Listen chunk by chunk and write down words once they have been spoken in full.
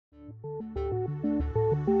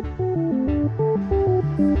Okay,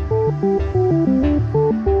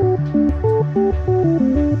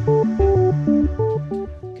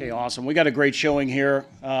 awesome. We got a great showing here.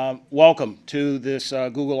 Welcome to this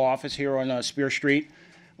Google office here on Spear Street.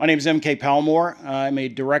 My name is M.K. Palmore. I'm a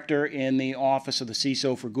director in the Office of the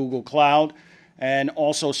CISO for Google Cloud, and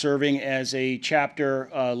also serving as a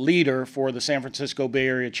chapter leader for the San Francisco Bay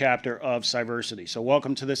Area chapter of Cyversity. So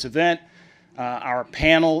welcome to this event. Our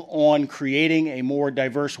panel on creating a more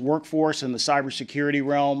diverse workforce in the cybersecurity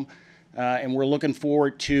realm, and we're looking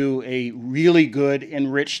forward to a really good,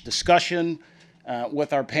 enriched discussion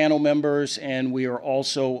with our panel members, and we are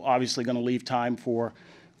also obviously going to leave time for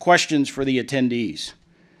questions for the attendees.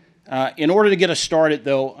 In order to get us started,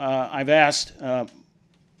 though, I've asked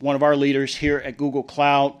one of our leaders here at Google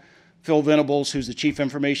Cloud, Phil Venables, who's the Chief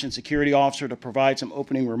Information Security Officer, to provide some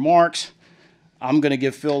opening remarks. I'm going to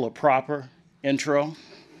give Phil a proper intro.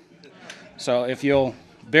 So if you'll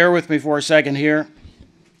bear with me for a second here.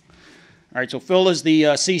 All right, so Phil is the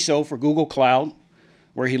CISO for Google Cloud,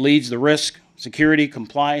 where he leads the risk, security,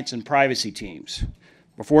 compliance, and privacy teams.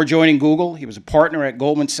 Before joining Google, he was a partner at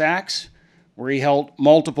Goldman Sachs, where he held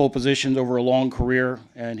multiple positions over a long career,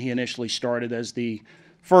 and he initially started as the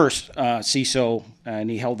first CISO,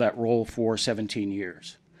 and he held that role for 17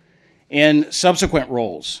 years. In subsequent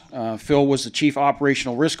roles, Phil was the Chief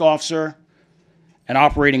Operational Risk Officer, an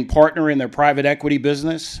operating partner in their private equity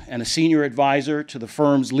business, and a senior advisor to the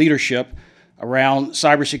firm's leadership around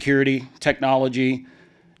cybersecurity, technology,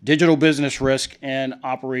 digital business risk, and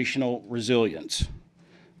operational resilience.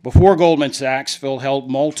 Before Goldman Sachs, Phil held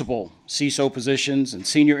multiple CISO positions and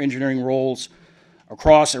senior engineering roles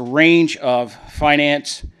across a range of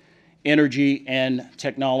finance, energy, and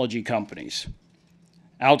technology companies.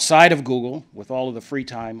 Outside of Google, with all of the free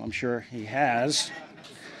time I'm sure he has,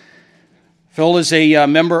 Phil is a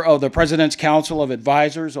member of the President's Council of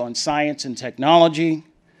Advisors on Science and Technology.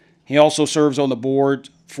 He also serves on the board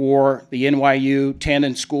for the NYU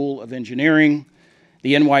Tannen School of Engineering,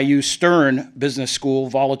 the NYU Stern Business School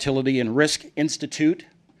Volatility and Risk Institute,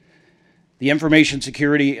 the Information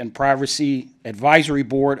Security and Privacy Advisory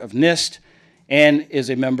Board of NIST, and is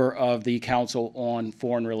a member of the Council on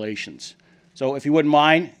Foreign Relations. So if you wouldn't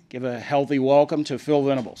mind, give a healthy welcome to Phil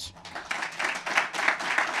Venables.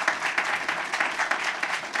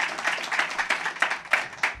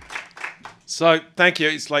 So thank you.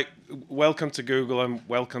 It's like welcome to Google and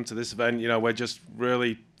welcome to this event. You know, we're just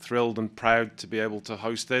really thrilled and proud to be able to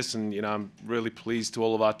host this, and you know, I'm really pleased to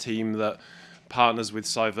all of our team that partners with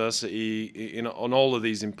Cyversity on all of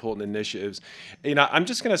these important initiatives. You know, I'm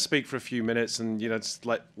just going to speak for a few minutes, and you know, just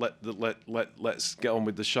let's get on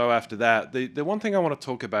with the show after that. The one thing I want to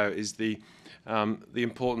talk about is the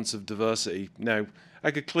importance of diversity. Now,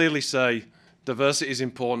 I could clearly say diversity is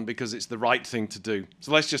important because it's the right thing to do.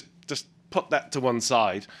 So let's just put that to one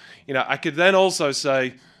side. You know, I could then also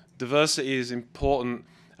say diversity is important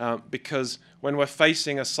because when we're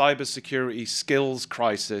facing a cybersecurity skills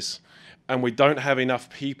crisis and we don't have enough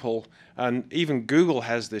people, and even Google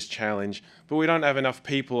has this challenge, but we don't have enough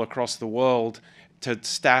people across the world to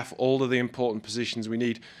staff all of the important positions we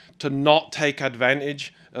need, to not take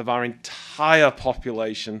advantage of our entire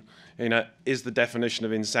population, you know, is the definition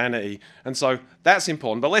of insanity. And so that's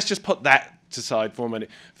important. But let's just put that aside for a minute.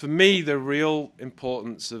 For me, the real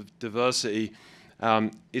importance of diversity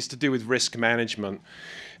is to do with risk management.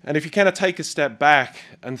 And if you kind of take a step back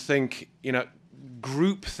and think, you know,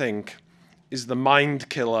 groupthink is the mind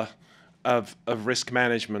killer of risk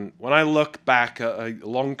management. When I look back at a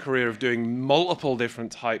long career of doing multiple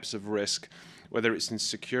different types of risk, whether it's in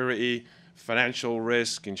security, financial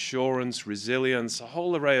risk, insurance, resilience, a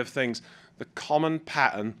whole array of things, the common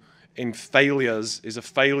pattern in failures is a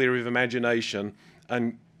failure of imagination,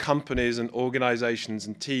 and companies and organizations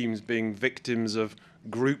and teams being victims of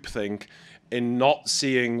groupthink in not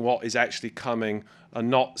seeing what is actually coming and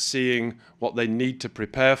not seeing what they need to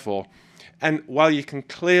prepare for. And while you can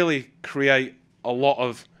clearly create a lot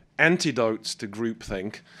of antidotes to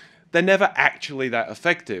groupthink, they're never actually that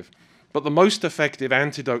effective. But the most effective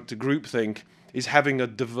antidote to groupthink is having a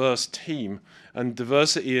diverse team, and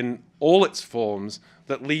diversity in all its forms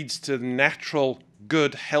that leads to natural,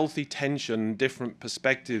 good, healthy tension, different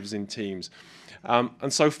perspectives in teams.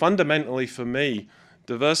 And so fundamentally for me,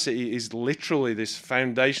 diversity is literally this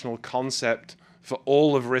foundational concept for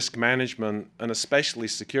all of risk management, and especially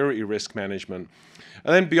security risk management.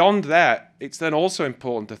 And then beyond that, it's then also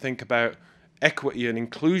important to think about equity and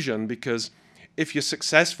inclusion, because if you're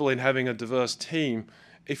successful in having a diverse team,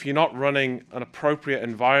 if you're not running an appropriate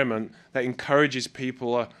environment that encourages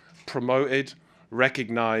people are promoted,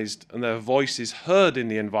 recognized, and their voice is heard in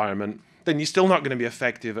the environment, then you're still not going to be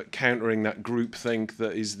effective at countering that groupthink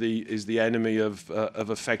that is the enemy of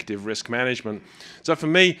effective risk management. So for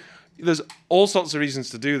me, there's all sorts of reasons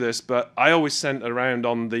to do this, but I always center around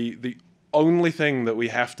on the only thing that we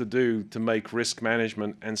have to do to make risk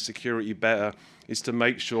management and security better is to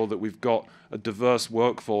make sure that we've got a diverse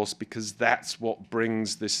workforce, because that's what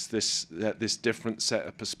brings this different set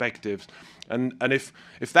of perspectives. And if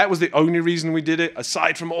that was the only reason we did it,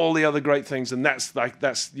 aside from all the other great things, then that's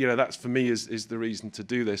for me is the reason to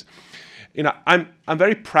do this. You know, I'm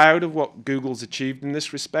very proud of what Google's achieved in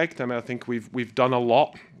this respect. I mean, I think we've done a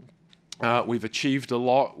lot. We've achieved a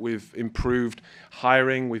lot. We've improved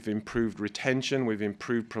hiring. We've improved retention. We've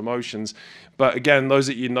improved promotions. But again, those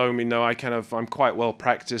that you know me know I'm quite well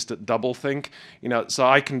practiced at doublethink. You know, so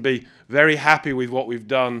I can be very happy with what we've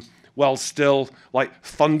done while still like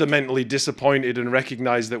fundamentally disappointed and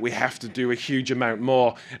recognize that we have to do a huge amount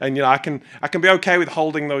more. And you know, I can be okay with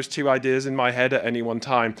holding those two ideas in my head at any one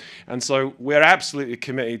time. And so we're absolutely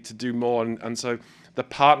committed to do more. And so the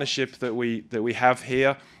partnership that we have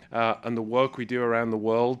here. And the work we do around the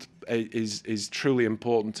world is truly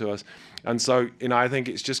important to us. And so, you know, I think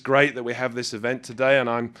it's just great that we have this event today, and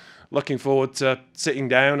I'm looking forward to sitting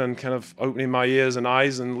down and kind of opening my ears and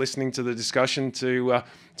eyes and listening to the discussion to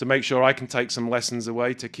make sure I can take some lessons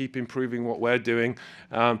away to keep improving what we're doing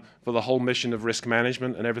for the whole mission of risk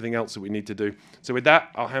management and everything else that we need to do. So with that,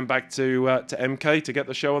 I'll hand back to MK to get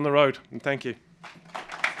the show on the road. And thank you.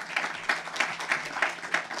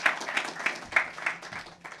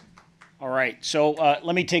 All right, so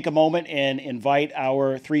let me take a moment and invite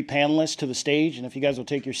our three panelists to the stage, and if you guys will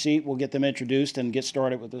take your seat, we'll get them introduced and get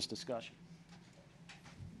started with this discussion.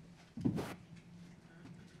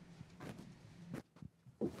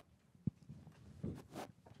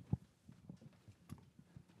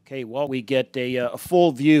 Okay, well, we get a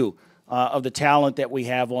full view of the talent that we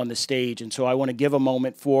have on the stage, and so I want to give a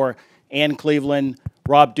moment for Ann Cleaveland,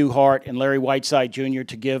 Ron Duhart, and Larry Whiteside Jr.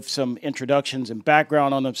 to give some introductions and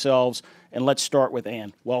background on themselves. And let's start with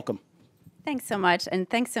Ann. Welcome. Thanks so much, and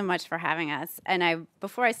thanks so much for having us. And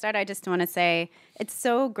before I start, I just want to say it's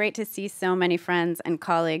so great to see so many friends and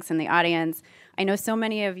colleagues in the audience. I know so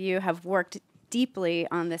many of you have worked deeply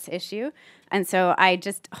on this issue, and so I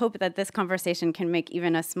just hope that this conversation can make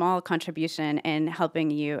even a small contribution in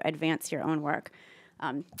helping you advance your own work.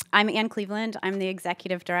 I'm Ann Cleaveland. I'm the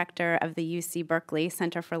Executive Director of the UC Berkeley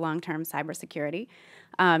Center for Long-Term Cybersecurity.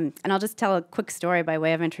 And I'll just tell a quick story by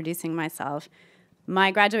way of introducing myself. My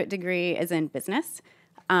graduate degree is in business.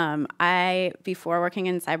 I, before working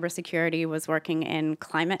in cybersecurity, was working in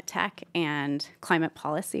climate tech and climate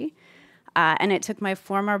policy. And it took my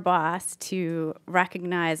former boss to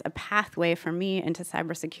recognize a pathway for me into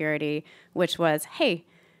cybersecurity, which was, hey,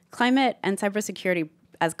 climate and cybersecurity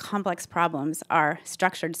as complex problems are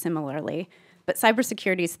structured similarly, but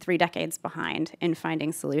cybersecurity is 3 decades behind in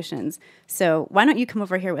finding solutions. So why don't you come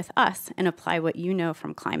over here with us and apply what you know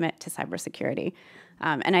from climate to cybersecurity?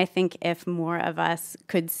 And I think if more of us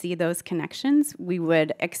could see those connections, we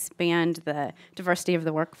would expand the diversity of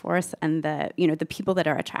the workforce and the people that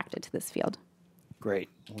are attracted to this field. Great.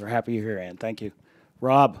 We're happy you're here, Ann. Thank you.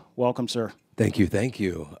 Rob, welcome, sir. Thank you. Thank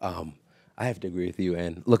you. I have to agree with you,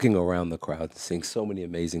 Ann. Looking around the crowd, seeing so many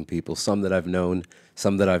amazing people, some that I've known,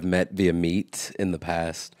 some that I've met via Meet in the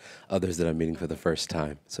past, others that I'm meeting for the first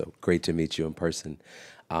time. So great to meet you in person.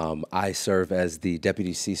 I serve as the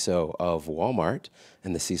Deputy CISO of Walmart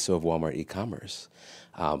and the CISO of Walmart e-commerce.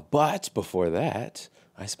 But before that,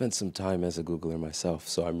 I spent some time as a Googler myself,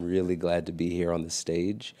 so I'm really glad to be here on the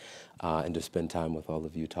stage and to spend time with all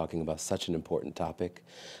of you talking about such an important topic.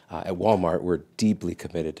 At Walmart, we're deeply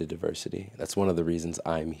committed to diversity. That's one of the reasons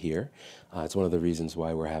I'm here. It's one of the reasons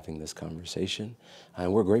why we're having this conversation,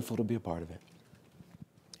 and we're grateful to be a part of it.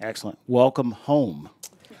 Excellent. Welcome home,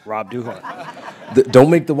 Rob Duhart. Don't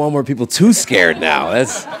make the Walmart people too scared now.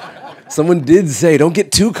 Someone did say, don't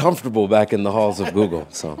get too comfortable back in the halls of Google,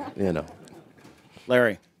 so, you know.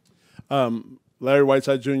 Larry. Larry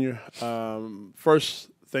Whiteside Jr. First,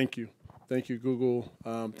 thank you. Thank you, Google.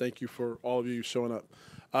 Thank you for all of you showing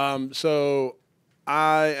up. So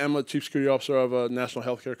I am a chief security officer of a national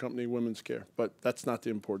healthcare company, Women's Care, but that's not the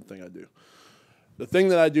important thing I do. The thing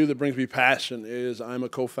that I do that brings me passion is I'm a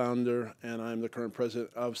co-founder and I'm the current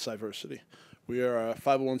president of Cyversity. We are a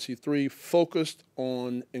 501c3 focused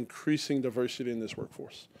on increasing diversity in this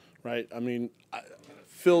workforce, right? I mean,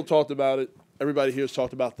 Phil talked about it. Everybody here has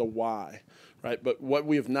talked about the why, right? But what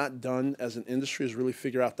we have not done as an industry is really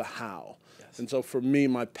figure out the how. Yes. And so for me,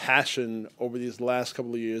 my passion over these last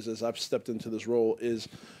couple of years as I've stepped into this role is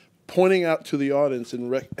pointing out to the audience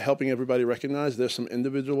and helping everybody recognize there's some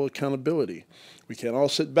individual accountability. We can't all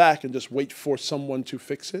sit back and just wait for someone to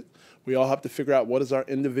fix it. We all have to figure out what is our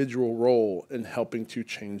individual role in helping to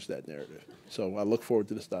change that narrative. So I look forward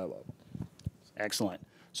to this dialogue. Excellent.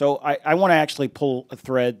 So I want to actually pull a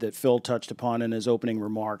thread that Phil touched upon in his opening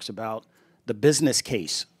remarks about the business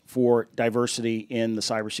case for diversity in the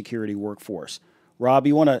cybersecurity workforce. Rob,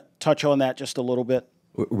 you want to touch on that just a little bit?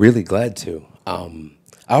 Really glad to.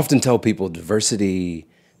 I often tell people diversity,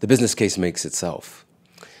 the business case makes itself.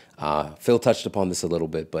 Phil touched upon this a little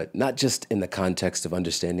bit, but not just in the context of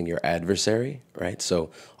understanding your adversary, right?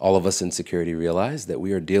 So all of us in security realize that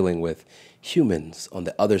we are dealing with humans on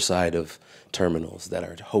the other side of terminals that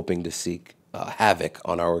are hoping to seek havoc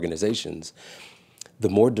on our organizations. The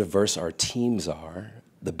more diverse our teams are,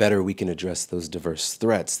 the better we can address those diverse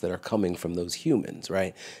threats that are coming from those humans,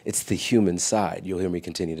 right? It's the human side. You'll hear me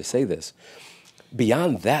continue to say this.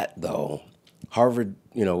 Beyond that, though, Harvard,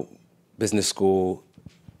 Business School,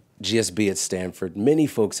 GSB at Stanford, many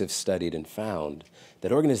folks have studied and found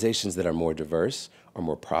that organizations that are more diverse are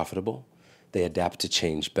more profitable. They adapt to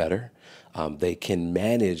change better. They can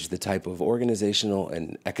manage the type of organizational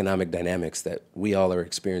and economic dynamics that we all are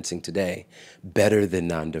experiencing today better than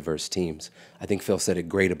non-diverse teams. I think Phil said it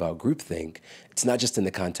great about groupthink. It's not just in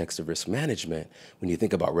the context of risk management. When you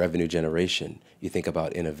think about revenue generation, you think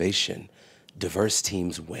about innovation, diverse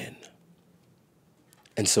teams win.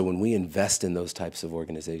 And so when we invest in those types of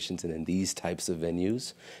organizations and in these types of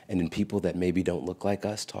venues and in people that maybe don't look like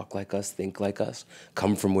us, talk like us, think like us,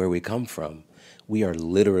 come from where we come from, we are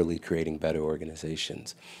literally creating better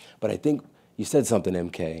organizations. But I think you said something,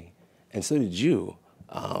 MK, and so did you,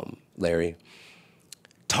 Larry.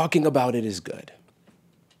 Talking about it is good.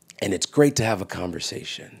 And it's great to have a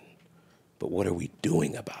conversation. But what are we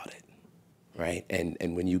doing about it, right?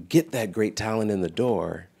 And when you get that great talent in the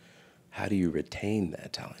door, how do you retain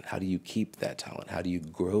that talent? How do you keep that talent? How do you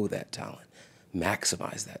grow that talent?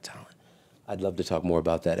 Maximize that talent? I'd love to talk more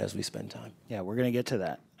about that as we spend time. Yeah, we're going to get to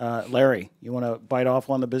that. Larry, you want to bite off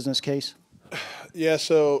on the business case? Yeah,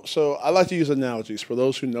 so I like to use analogies. For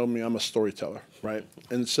those who know me, I'm a storyteller, right?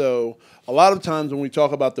 And so a lot of times when we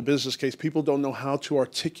talk about the business case, people don't know how to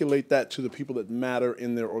articulate that to the people that matter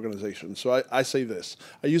in their organization. So I say this.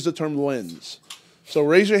 I use the term lens. So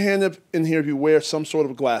raise your hand up in here if you wear some sort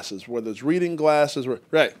of glasses, whether it's reading glasses or,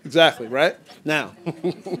 right, exactly, right? Now,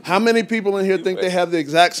 how many people in here think they have the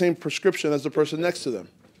exact same prescription as the person next to them?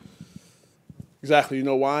 Exactly. You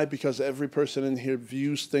know why? Because every person in here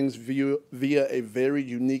views things via a very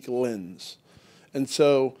unique lens. And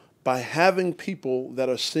so by having people that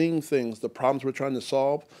are seeing things, the problems we're trying to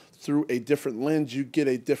solve, through a different lens, you get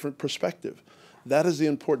a different perspective. That is the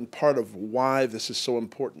important part of why this is so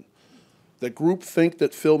important. The group think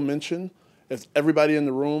that Phil mentioned, if everybody in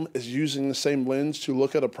the room is using the same lens to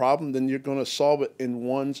look at a problem, then you're going to solve it in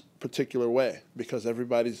one particular way because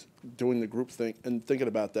everybody's doing the group think and thinking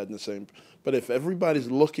about that in the same. But if everybody's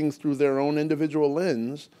looking through their own individual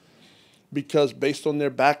lens, because based on their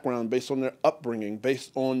background, based on their upbringing, based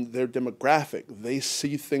on their demographic, they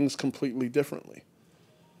see things completely differently,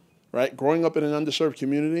 right? Growing up in an underserved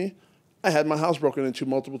community, I had my house broken into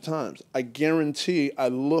multiple times. I guarantee I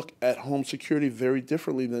look at home security very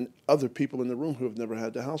differently than other people in the room who have never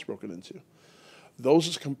had their house broken into.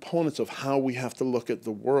 Those are components of how we have to look at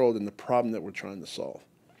the world and the problem that we're trying to solve.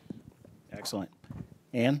 Excellent.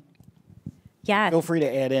 Ann? Yeah. Feel free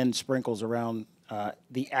to add in sprinkles around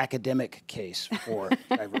the academic case for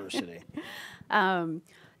diversity.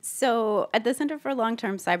 So at the Center for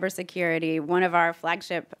Long-Term Cybersecurity, one of our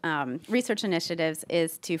flagship research initiatives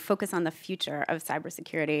is to focus on the future of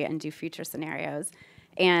cybersecurity and do future scenarios.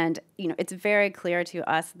 And it's very clear to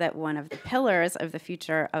us that one of the pillars of the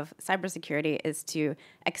future of cybersecurity is to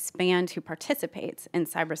expand who participates in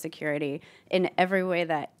cybersecurity in every way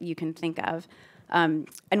that you can think of. And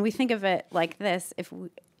we think of it like this: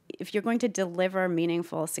 if you're going to deliver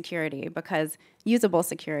meaningful security, because usable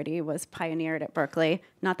security was pioneered at Berkeley,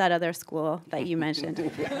 not that other school that you mentioned.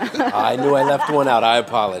 I knew I left one out. I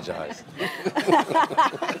apologize.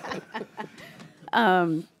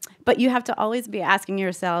 But you have to always be asking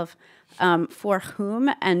yourself, for whom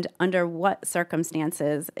and under what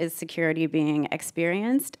circumstances is security being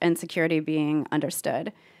experienced and security being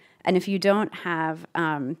understood? And if you don't have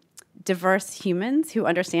diverse humans who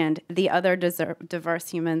understand the other diverse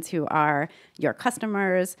humans who are your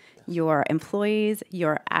customers, your employees,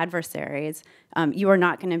 your adversaries, you are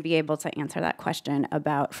not going to be able to answer that question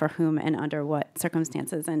about for whom and under what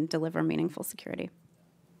circumstances and deliver meaningful security.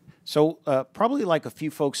 So probably like a few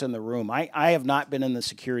folks in the room, I have not been in the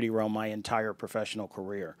security realm my entire professional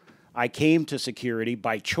career. I came to security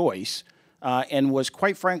by choice and was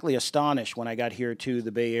quite frankly astonished when I got here to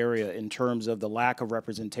the Bay Area in terms of the lack of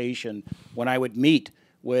representation when I would meet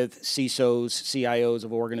with CISOs, CIOs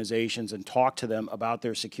of organizations and talk to them about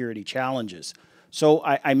their security challenges. So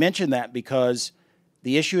I mention that because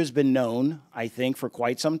the issue has been known, I think, for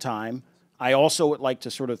quite some time. I also would like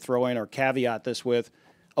to sort of throw in or caveat this with,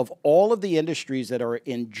 of all of the industries that are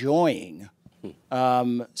enjoying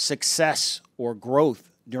success or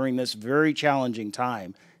growth during this very challenging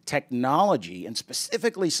time, technology, and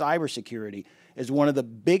specifically cybersecurity, is one of the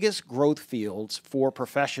biggest growth fields for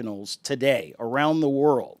professionals today around the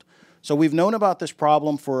world. So we've known about this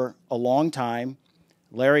problem for a long time.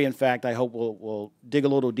 Larry, in fact, I hope will dig a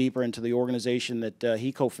little deeper into the organization that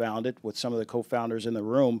he co-founded with some of the co-founders in the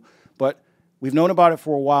room. But we've known about it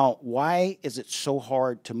for a while. Why is it so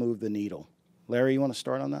hard to move the needle? Larry, you want to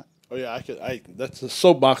start on that? Oh, yeah, that's a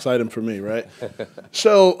soapbox item for me, right?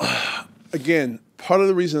 So, again, part of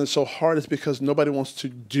the reason it's so hard is because nobody wants to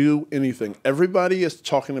do anything. Everybody is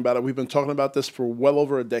talking about it. We've been talking about this for well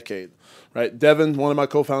over a decade, right? Devin, one of my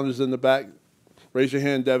co-founders in the back, raise your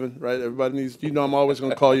hand, Devin, right? Everybody needs, you know I'm always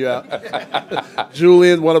going to call you out.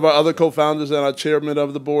 Julian, one of our other co-founders and our chairman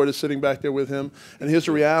of the board, is sitting back there with him. And here's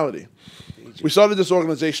the reality. We started this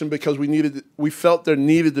organization because we felt there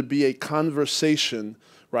needed to be a conversation,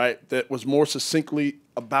 right, that was more succinctly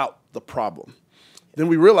about the problem. Then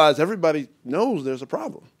we realized everybody knows there's a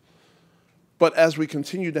problem. But as we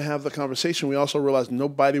continued to have the conversation, we also realized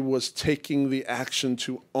nobody was taking the action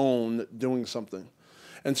to own doing something.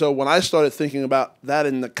 And so when I started thinking about that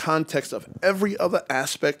in the context of every other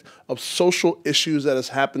aspect of social issues that has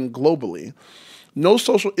happened globally, no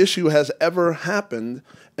social issue has ever happened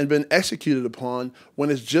and been executed upon when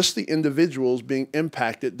it's just the individuals being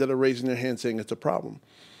impacted that are raising their hand saying it's a problem.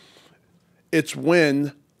 It's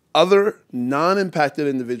when other non-impacted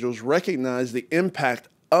individuals recognize the impact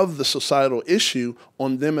of the societal issue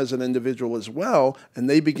on them as an individual as well, and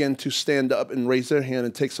they begin to stand up and raise their hand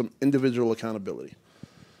and take some individual accountability.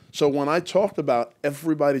 So when I talked about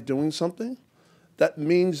everybody doing something, that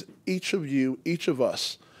means each of you, each of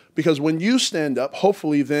us. Because when you stand up,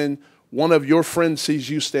 hopefully then one of your friends sees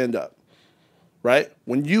you stand up, right?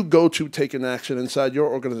 When you go to take an action inside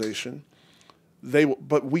your organization,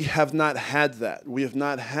 but we have not had that. We have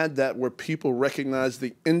not had that where people recognize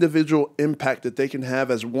the individual impact that they can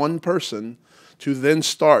have as one person to then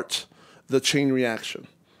start the chain reaction,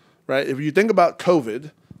 right? If you think about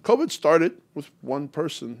COVID started with one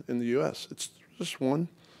person in the U.S. It's just one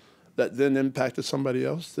that then impacted somebody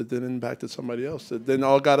else, that then impacted somebody else, that then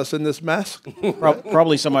all got us in this mess.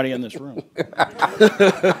 Probably somebody in this room.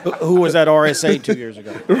 Who was at RSA 2 years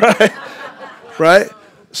ago. Right?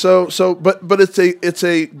 But it's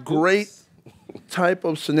a great type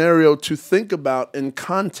of scenario to think about in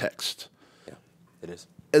context. Yeah, it is.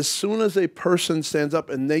 As soon as a person stands up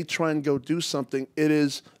and they try and go do something, it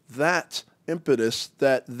is that impetus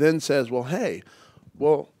that then says, well, hey,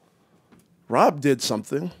 Rob did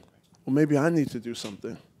something. Well, maybe I need to do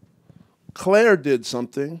something. Claire did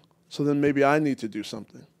something, so then maybe I need to do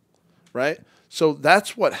something, right? So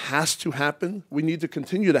that's what has to happen. We need to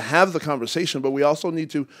continue to have the conversation, but we also need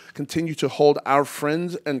to continue to hold our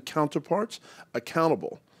friends and counterparts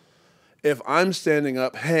accountable. If I'm standing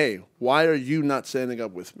up, hey, why are you not standing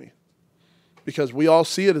up with me? Because we all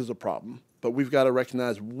see it as a problem, but we've got to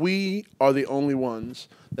recognize we are the only ones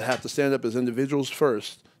that have to stand up as individuals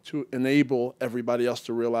first to enable everybody else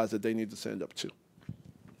to realize that they need to stand up too.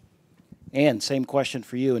 Ann, same question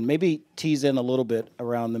for you, and maybe tease in a little bit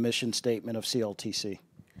around the mission statement of CLTC.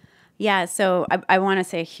 Yeah, so I want to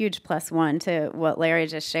say a huge +1 to what Larry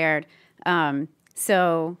just shared.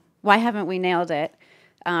 So why haven't we nailed it?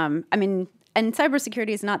 I mean, and cybersecurity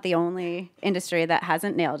is not the only industry that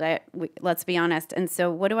hasn't nailed it, let's be honest. And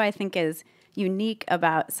so what do I think is unique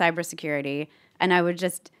about cybersecurity? And I would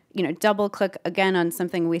just double click again on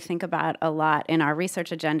something we think about a lot in our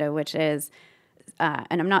research agenda, which is,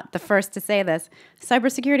 and I'm not the first to say this,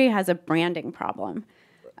 cybersecurity has a branding problem.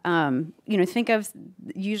 Think of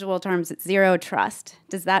usual terms, zero trust.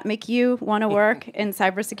 Does that make you want to work in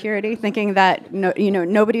cybersecurity, thinking that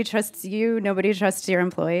nobody trusts you, nobody trusts your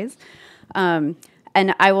employees? And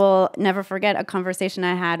I will never forget a conversation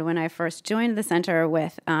I had when I first joined the center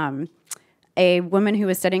with a woman who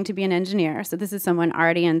was studying to be an engineer. So this is someone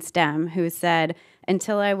already in STEM who said,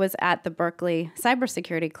 until I was at the Berkeley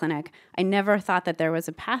Cybersecurity Clinic, I never thought that there was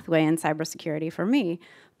a pathway in cybersecurity for me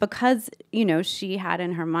because, she had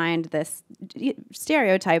in her mind this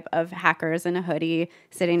stereotype of hackers in a hoodie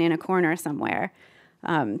sitting in a corner somewhere.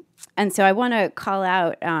 And so I want to call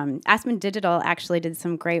out, Aspen Digital actually did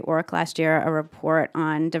some great work last year, a report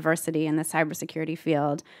on diversity in the cybersecurity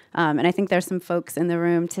field. And I think there's some folks in the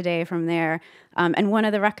room today from there. And one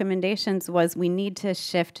of the recommendations was we need to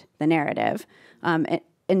shift the narrative.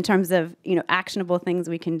 In terms of actionable things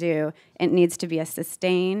we can do, it needs to be a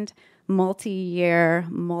sustained, multi-year,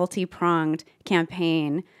 multi-pronged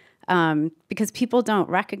campaign. Because people don't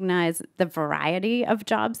recognize the variety of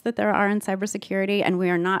jobs that there are in cybersecurity, and we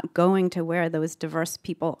are not going to where those diverse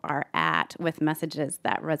people are at with messages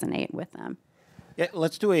that resonate with them. Yeah,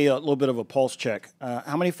 let's do a little bit of a pulse check.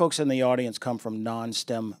 How many folks in the audience come from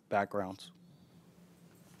non-STEM backgrounds?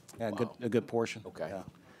 Yeah, wow. A good portion. Okay. Yeah.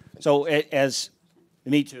 So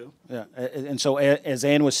me too. Yeah. And so as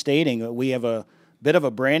Ann was stating, we have a bit of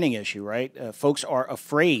a branding issue, right? Folks are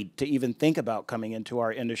afraid to even think about coming into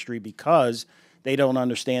our industry because they don't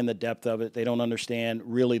understand the depth of it. They don't understand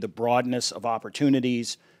really the broadness of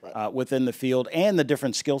opportunities within the field and the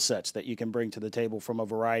different skill sets that you can bring to the table from a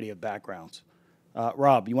variety of backgrounds.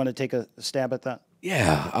 Rob, you want to take a stab at that?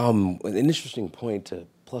 Yeah, an interesting point to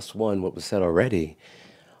plus one what was said already.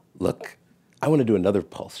 Look, I want to do another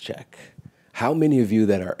pulse check. How many of you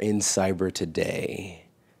that are in cyber today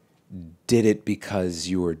did it because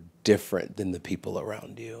you were different than the people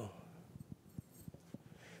around you?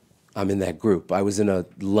 I'm in that group. I was in a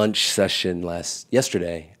lunch session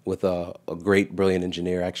yesterday with a great, brilliant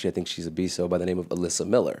engineer. Actually, I think she's a BISO by the name of Alyssa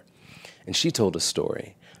Miller. And she told a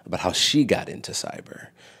story about how she got into cyber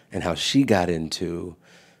and how she got into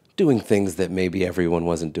doing things that maybe everyone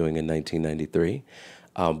wasn't doing in 1993,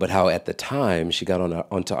 but how at the time she got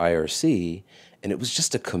onto IRC, and it was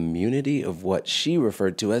just a community of what she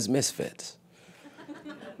referred to as misfits.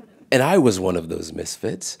 And I was one of those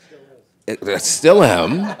misfits. I still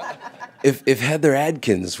am. If Heather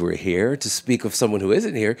Adkins were here to speak of someone who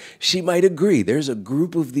isn't here, she might agree. There's a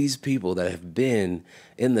group of these people that have been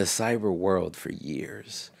in the cyber world for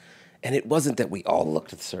years. And it wasn't that we all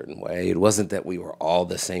looked a certain way. It wasn't that we were all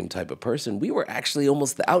the same type of person. We were actually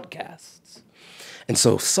almost the outcasts. And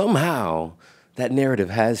so somehow that narrative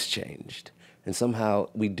has changed. And somehow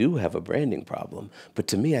we do have a branding problem. But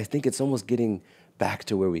to me, I think it's almost getting back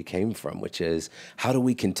to where we came from, which is how do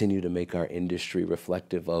we continue to make our industry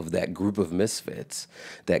reflective of that group of misfits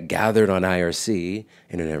that gathered on IRC,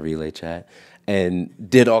 Internet Relay Chat, and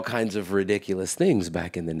did all kinds of ridiculous things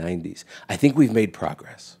back in the 90s. I think we've made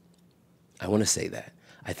progress. I want to say that.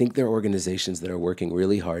 I think there are organizations that are working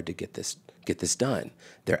really hard to get this done.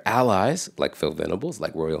 They're allies, like Phil Venables,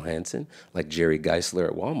 like Royal Hansen, like Jerry Geisler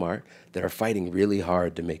at Walmart, that are fighting really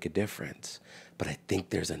hard to make a difference. But I think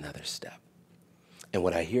there's another step. And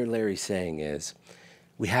what I hear Larry saying is,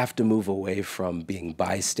 we have to move away from being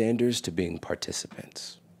bystanders to being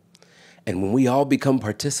participants. And when we all become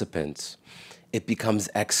participants, it becomes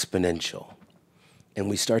exponential. And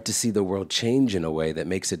we start to see the world change in a way that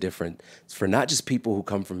makes a difference for not just people who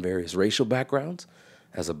come from various racial backgrounds,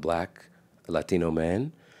 as a Black, Latino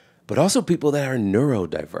man, but also people that are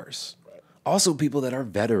neurodiverse, also people that are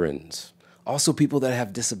veterans, also people that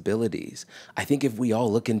have disabilities. I think if we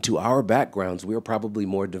all look into our backgrounds, we're probably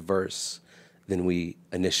more diverse than we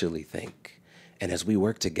initially think. And as we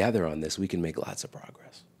work together on this, we can make lots of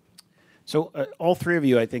progress. So all three of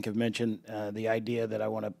you, I think, have mentioned the idea that I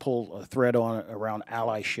want to pull a thread on around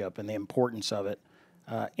allyship and the importance of it.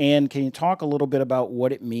 Ann, can you talk a little bit about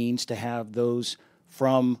what it means to have those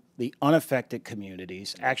from the unaffected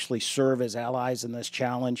communities actually serve as allies in this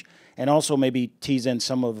challenge, and also maybe tease in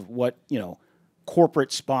some of what,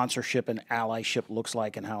 corporate sponsorship and allyship looks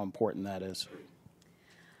like and how important that is?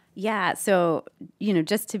 Yeah, so,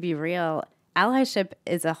 just to be real, allyship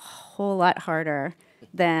is a whole lot harder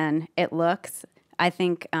than it looks. I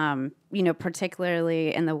think,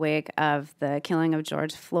 particularly in the wake of the killing of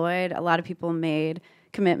George Floyd, a lot of people made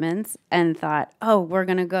commitments and thought, oh, we're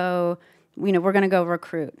going to go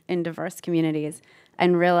recruit in diverse communities,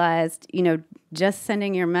 and realized, just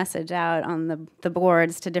sending your message out on the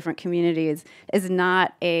boards to different communities is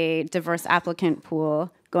not a diverse applicant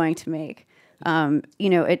pool going to make.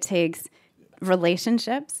 It takes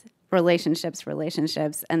relationships,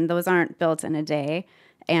 and those aren't built in a day,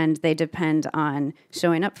 and they depend on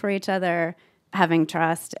showing up for each other, having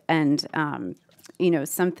trust, and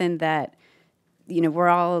something that we're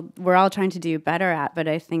all trying to do better at. But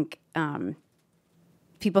I think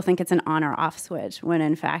people think it's an on or off switch, when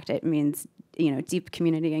in fact it means deep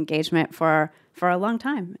community engagement for a long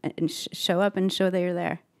time, and show up and show that you're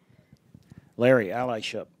there. Larry,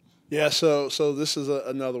 allyship. Yeah, so this is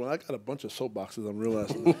another one. I got a bunch of soapboxes, I'm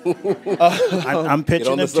realizing. I'm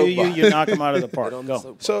pitching them to you. You knock them out of the park.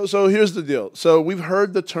 Go. So here's the deal. So we've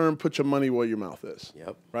heard the term "put your money where your mouth is."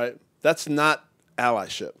 Yep. Right? That's not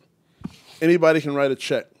allyship. Anybody can write a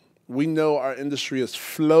check. We know our industry is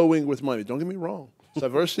flowing with money. Don't get me wrong.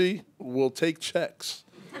 Cyversity will take checks.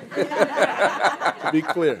 To be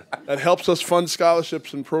clear, that helps us fund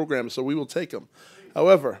scholarships and programs, so we will take them.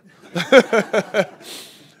 However,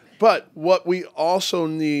 but what we also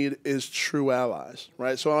need is true allies,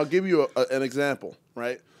 right? So I'll give you an example,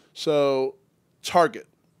 right? So Target.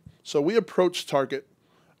 So we approached Target,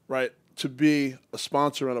 right, to be a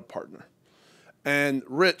sponsor and a partner. And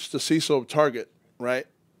Rich, the CISO of Target, right,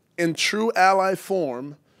 in true ally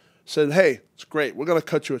form, said, hey, it's great. We're going to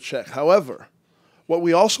cut you a check. However, what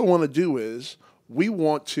we also want to do is we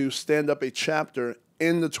want to stand up a chapter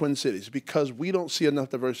in the Twin Cities because we don't see enough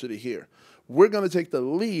diversity here. We're going to take the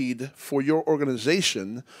lead for your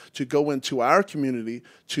organization to go into our community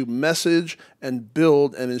to message and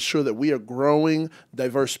build and ensure that we are growing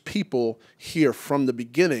diverse people here from the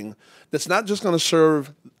beginning. That's not just going to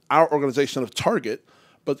serve our organization of Target,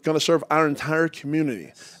 but going to serve our entire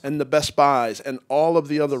community and the Best Buys and all of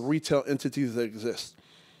the other retail entities that exist.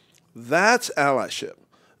 That's allyship.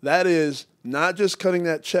 That is not just cutting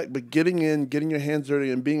that check, but getting in, getting your hands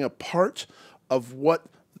dirty, and being a part of what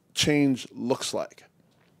change looks like.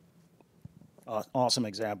 Awesome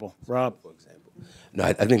example. Rob? No,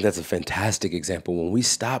 I think that's a fantastic example. When we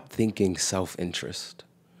stop thinking self-interest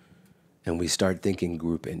and we start thinking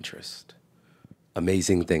group interest,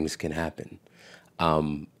 amazing things can happen.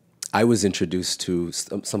 I was introduced to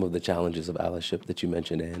some of the challenges of allyship that you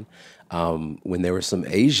mentioned, Ann, when there was some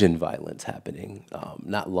Asian violence happening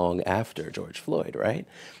not long after George Floyd, right?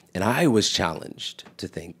 And I was challenged to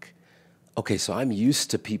think, okay, so I'm used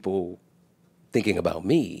to people thinking about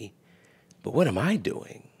me, but what am I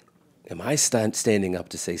doing? Am I standing up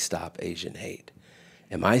to say stop Asian hate?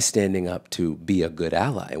 Am I standing up to be a good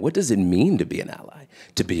ally? What does it mean to be an ally?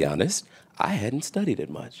 To be honest, I hadn't studied it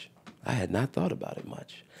much. I had not thought about it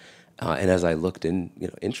much. And as I looked in,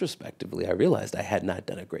 introspectively, I realized I had not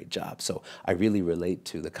done a great job. So I really relate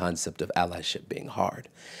to the concept of allyship being hard.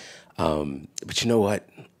 But you know what?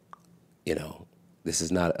 This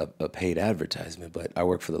is not a paid advertisement, but I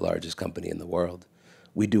work for the largest company in the world.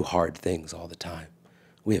 We do hard things all the time.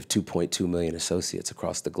 We have 2.2 million associates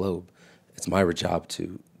across the globe. It's my job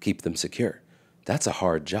to keep them secure. That's a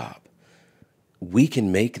hard job. We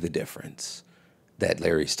can make the difference that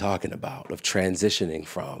Larry's talking about of transitioning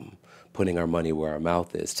from putting our money where our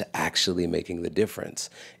mouth is to actually making the difference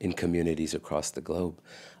in communities across the globe.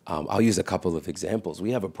 I'll use a couple of examples.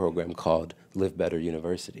 We have a program called Live Better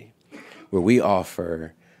University, where we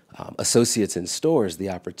offer associates in stores the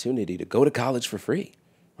opportunity to go to college for free,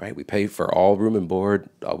 right? We pay for all room and board.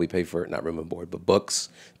 We pay for, not room and board, but books,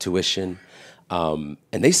 tuition. And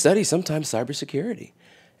they study sometimes cybersecurity.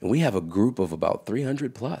 And we have a group of about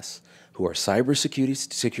 300 plus who are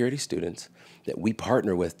cybersecurity students that we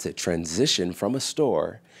partner with to transition from a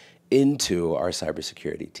store into our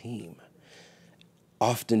cybersecurity team.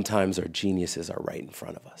 Oftentimes our geniuses are right in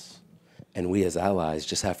front of us. And we as allies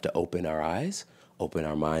just have to open our eyes, open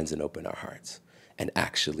our minds, and open our hearts and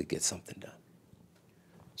actually get something done.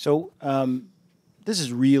 So this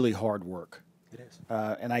is really hard work. It is.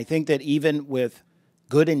 And I think that even with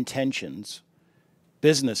good intentions,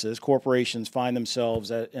 businesses, corporations find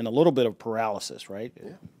themselves in a little bit of paralysis, right?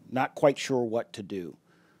 Yeah. Not quite sure what to do.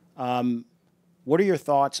 What are your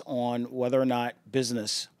thoughts on whether or not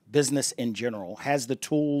business in general has the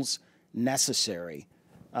tools necessary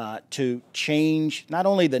to change not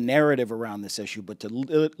only the narrative around this issue, but to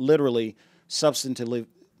literally substantively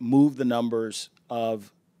move the numbers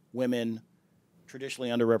of women, traditionally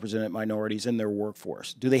underrepresented minorities in their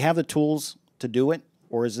workforce? Do they have the tools to do it,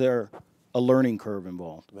 or is there a learning curve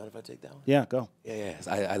involved? Do you mind if I take that one? Yeah, go. Yeah.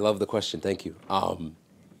 I love the question. Thank you.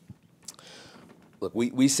 Look,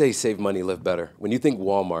 we say save money, live better. When you think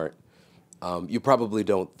Walmart, you probably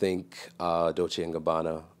don't think Dolce &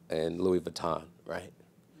 Gabbana and Louis Vuitton, right?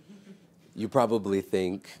 You probably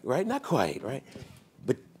think, right? Not quite, right?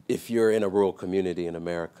 But if you're in a rural community in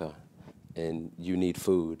America and you need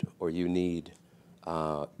food, or you need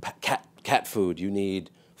cat food, you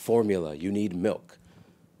need formula, you need milk,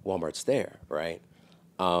 Walmart's there, right?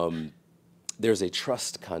 There's a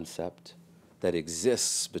trust concept that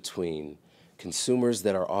exists between consumers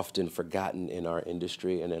that are often forgotten in our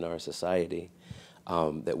industry and in our society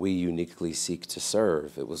that we uniquely seek to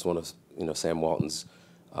serve. It was one of Sam Walton's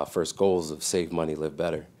first goals of save money, live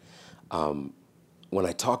better. When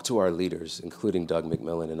I talk to our leaders, including Doug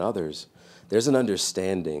McMillan and others, there's an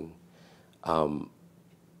understanding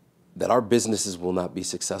that our businesses will not be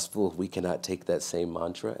successful if we cannot take that same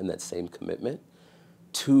mantra and that same commitment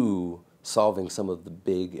to solving some of the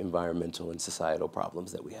big environmental and societal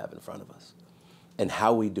problems that we have in front of us. And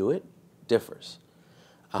how we do it differs.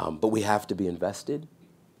 But we have to be invested.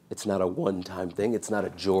 It's not a one-time thing. It's not a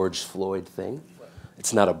George Floyd thing.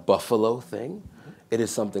 It's not a Buffalo thing. It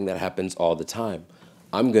is something that happens all the time.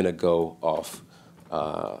 I'm going to go off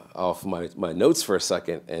my notes for a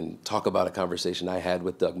second and talk about a conversation I had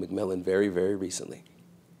with Doug McMillan very, very recently.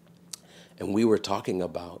 And we were talking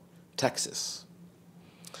about Texas.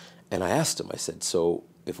 And I asked him, I said, so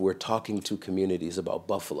if we're talking to communities about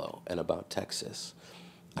Buffalo and about Texas,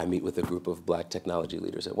 I meet with a group of black technology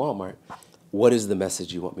leaders at Walmart, what is the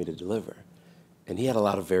message you want me to deliver? And he had a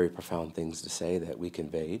lot of very profound things to say that we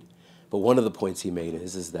conveyed. But one of the points he made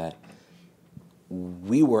is that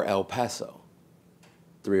we were El Paso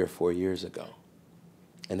 3 or 4 years ago.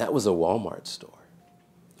 And that was a Walmart store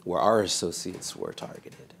where our associates were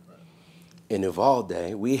targeted. In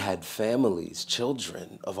Uvalde, we had families,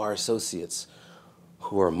 children of our associates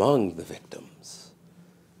who were among the victims.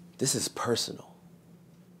 This is personal,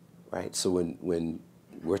 right? So when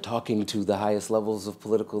we're talking to the highest levels of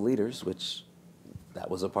political leaders, which that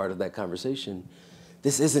was a part of that conversation,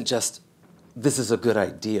 this isn't just, this is a good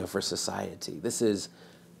idea for society.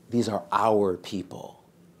 These are our people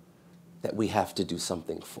that we have to do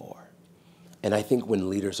something for. And I think when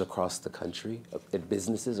leaders across the country, and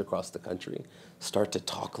businesses across the country, start to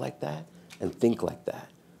talk like that and think like that,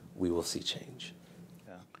 we will see change.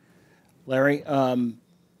 Yeah. Larry,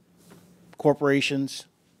 corporations,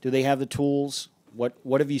 do they have the tools?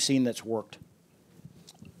 What have you seen that's worked?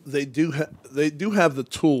 They do have the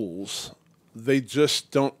tools. They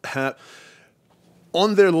just don't have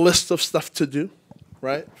on their list of stuff to do,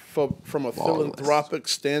 right? From a philanthropic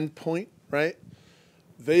standpoint, right?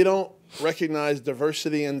 They don't recognize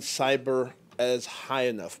diversity in cyber as high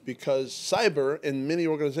enough because cyber in many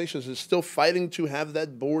organizations is still fighting to have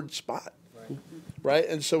that board spot, right?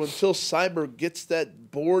 And so until cyber gets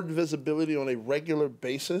that board visibility on a regular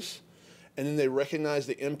basis, and then they recognize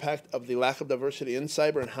the impact of the lack of diversity in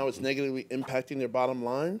cyber and how it's negatively impacting their bottom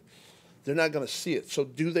line, they're not going to see it. So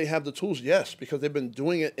do they have the tools? Yes, because they've been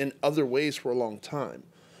doing it in other ways for a long time.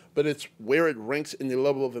 But it's where it ranks in the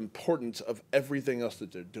level of importance of everything else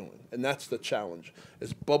that they're doing. And that's the challenge,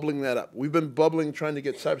 is bubbling that up. We've been bubbling, trying to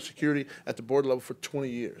get cybersecurity at the board level for 20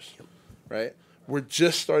 years, right? We're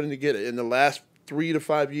just starting to get it. In the last 3 to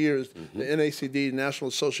 5 years, the NACD, National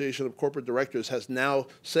Association of Corporate Directors, has now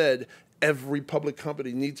said every public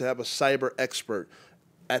company needs to have a cyber expert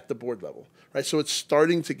at the board level, right? So it's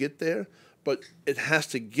starting to get there, but it has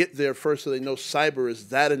to get there first so they know cyber is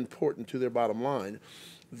that important to their bottom line.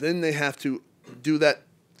 Then they have to do that,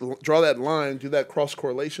 draw that line, do that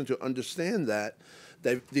cross-correlation to understand that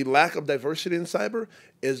the lack of diversity in cyber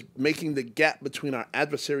is making the gap between our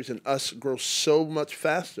adversaries and us grow so much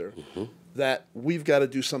faster that we've got to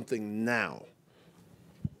do something now.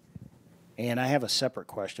 And I have a separate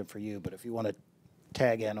question for you, but if you want to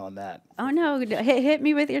tag in on that. Oh, no. Hit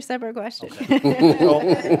me with your separate question. Okay. Well,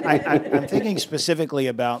 I'm thinking specifically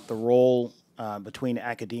about the role between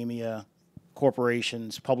academia,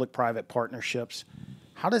 corporations, public-private partnerships.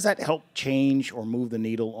 How does that help change or move the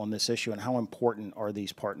needle on this issue, and how important are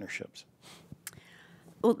these partnerships?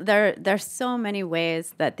 Well, there's so many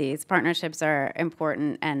ways that these partnerships are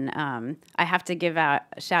important, and I have to give a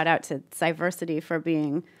shout out to Cyversity for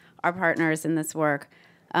being our partners in this work.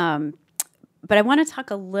 But I want to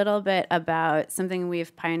talk a little bit about something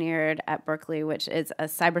we've pioneered at Berkeley, which is a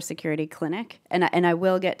cybersecurity clinic, and I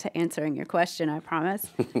will get to answering your question, I promise.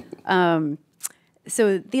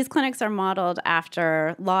 So these clinics are modeled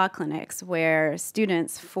after law clinics where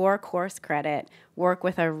students, for course credit, work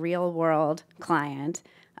with a real-world client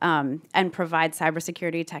and provide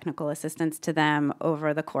cybersecurity technical assistance to them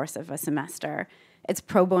over the course of a semester. It's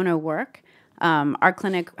pro bono work. Our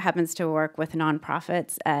clinic happens to work with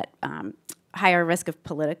nonprofits at higher risk of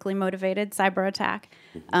politically motivated cyber attack.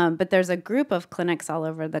 But there's a group of clinics all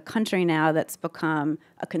over the country now that's become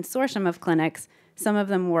a consortium of clinics. Some of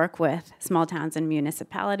them work with small towns and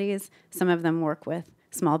municipalities. Some of them work with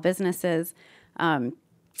small businesses. And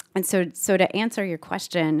so to answer your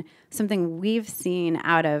question, something we've seen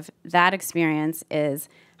out of that experience is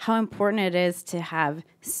how important it is to have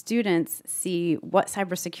students see what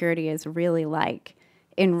cybersecurity is really like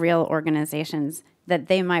in real organizations that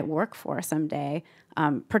they might work for someday,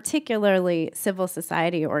 particularly civil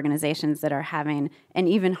society organizations that are having an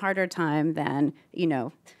even harder time than,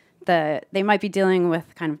 they might be dealing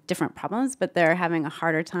with kind of different problems, but they're having a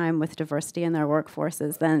harder time with diversity in their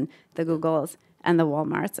workforces than the Googles and the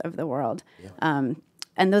Walmarts of the world.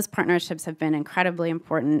 And those partnerships have been incredibly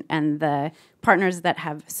important, and the partners that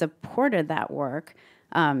have supported that work,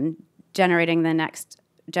 generating the next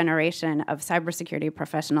generation of cybersecurity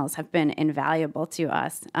professionals, have been invaluable to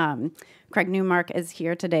us. Craig Newmark is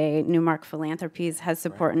here today. Newmark Philanthropies has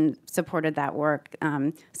supported that work.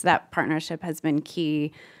 So that partnership has been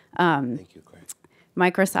key. Thank you, Craig.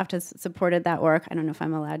 Microsoft has supported that work. I don't know if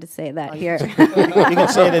I'm allowed to say that here. You can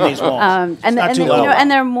say it in these walls. And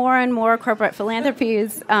there are more and more corporate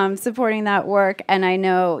philanthropies supporting that work. And I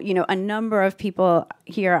know, a number of people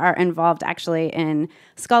here are involved actually in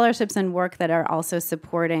scholarships and work that are also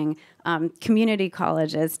supporting community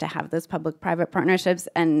colleges to have those public-private partnerships.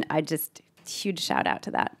 And huge shout out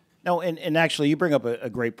to that. No, and actually, you bring up a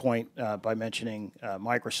great point by mentioning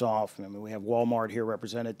Microsoft. I mean, we have Walmart here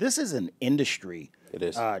represented. This is an industry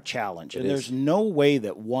challenge, and there's no way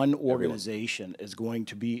that one organization is going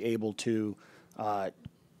to be able to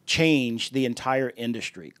change the industry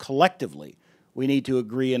industry. Collectively, we need to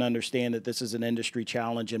agree and understand that this is an industry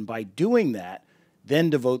challenge, and by doing that,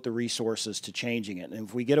 then devote the resources to changing it. And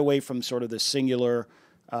if we get away from sort of the singular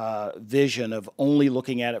vision of only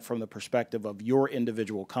looking at it from the perspective of your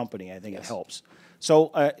individual company, I think it helps.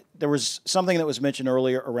 So there was something that was mentioned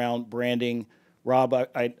earlier around branding. Rob,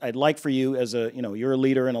 I'd like for you as you're a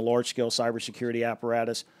leader in a large-scale cybersecurity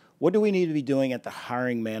apparatus. What do we need to be doing at the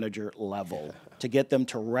hiring manager level to get them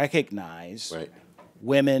to recognize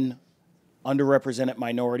women, underrepresented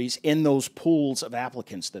minorities in those pools of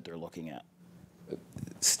applicants that they're looking at?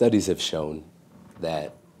 Studies have shown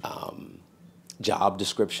that job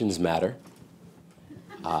descriptions matter.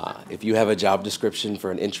 If you have a job description for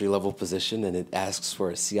an entry-level position and it asks for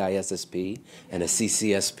a CISSP and a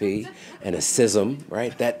CCSP and a CISM,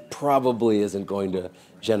 right, that probably isn't going to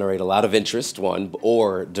generate a lot of interest, one,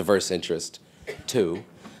 or diverse interest, two.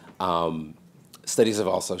 Studies have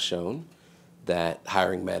also shown that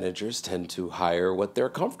hiring managers tend to hire what they're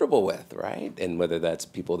comfortable with, right? And whether that's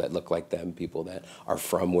people that look like them, people that are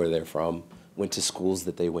from where they're from, went to schools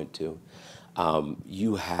that they went to.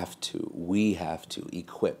 We have to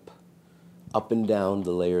equip up and down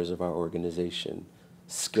the layers of our organization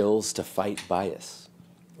skills to fight bias,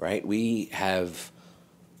 right? We have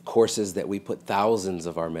courses that we put thousands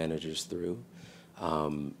of our managers through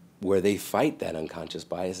where they fight that unconscious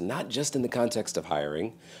bias, not just in the context of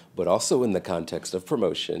hiring, but also in the context of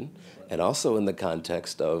promotion and also in the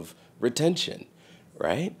context of retention,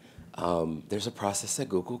 right? There's a process at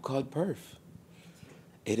Google called PERF.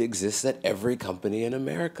 It exists at every company in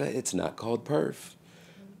America. It's not called PERF.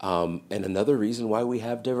 And another reason why we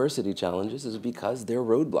have diversity challenges is because there are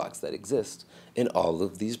roadblocks that exist in all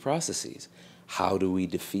of these processes. How do we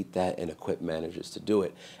defeat that and equip managers to do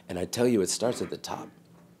it? And I tell you, it starts at the top.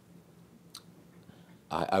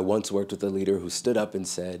 I once worked with a leader who stood up and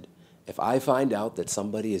said, if I find out that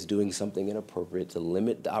somebody is doing something inappropriate to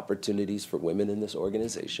limit the opportunities for women in this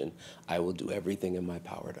organization, I will do everything in my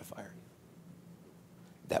power to fire you.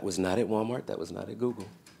 That was not at Walmart, that was not at Google.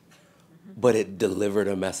 But it delivered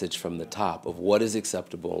a message from the top of what is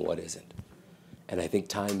acceptable and what isn't. And I think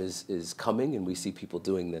time is coming, and we see people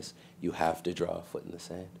doing this. You have to draw a foot in the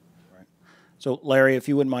sand. Right. So, Larry, if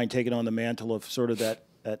you wouldn't mind taking on the mantle of sort of that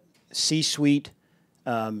C-suite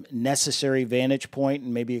necessary vantage point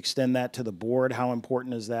and maybe extend that to the board, how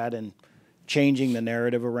important is that in changing the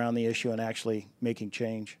narrative around the issue and actually making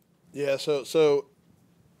change? Yeah, so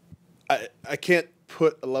I can't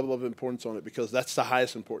put a level of importance on it because that's the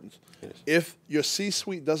highest importance. Yes. If your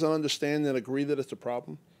C-suite doesn't understand and agree that it's a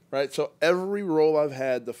problem, right? So every role I've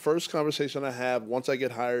had, the first conversation I have once I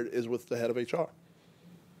get hired is with the head of HR,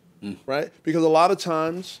 right? Because a lot of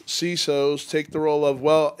times CISOs take the role of,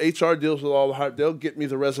 well, HR deals with all the hard, they'll get me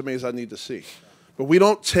the resumes I need to see. But we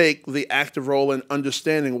don't take the active role in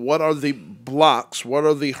understanding what are the blocks, what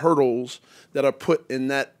are the hurdles that are put in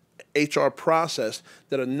that HR process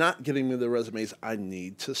that are not getting me the resumes I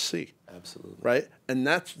need to see. Absolutely. Right? And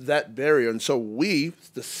that's that barrier. And so we,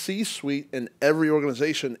 the C-suite in every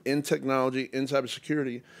organization in technology, in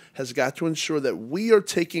cybersecurity, has got to ensure that we are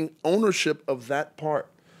taking ownership of that part.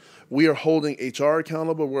 We are holding HR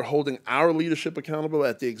accountable. We're holding our leadership accountable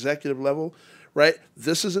at the executive level. Right?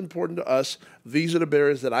 This is important to us. These are the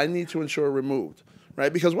barriers that I need to ensure are removed.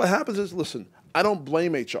 Right? Because what happens is, listen, I don't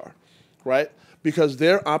blame HR. Right? Because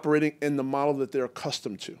they're operating in the model that they're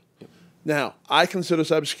accustomed to. Yep. Now, I consider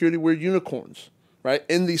cybersecurity, we're unicorns, right?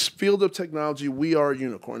 In this field of technology, we are a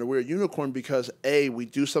unicorn. And we're a unicorn because, A, we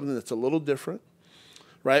do something that's a little different,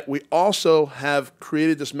 right? We also have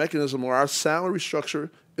created this mechanism where our salary structure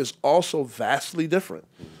is also vastly different.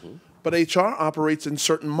 Mm-hmm. But HR operates in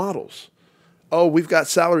certain models. Oh, we've got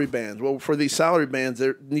salary bands. Well, for these salary bands,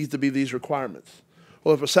 there needs to be these requirements.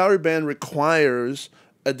 Well, if a salary band requires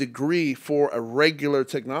a degree for a regular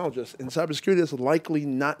technologist, in cybersecurity, that's likely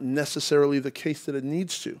not necessarily the case that it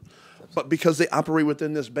needs to. But because they operate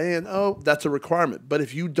within this band, oh, that's a requirement. But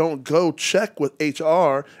if you don't go check with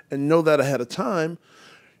HR and know that ahead of time,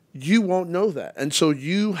 you won't know that. And so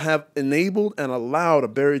you have enabled and allowed a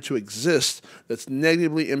barrier to exist that's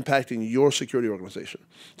negatively impacting your security organization.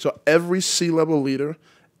 So every C-level leader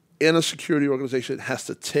in a security organization has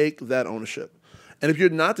to take that ownership. And if you're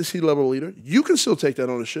not the C-level leader, you can still take that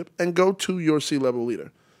ownership and go to your C-level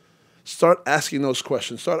leader. Start asking those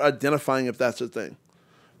questions. Start identifying if that's a thing.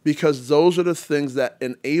 Because those are the things that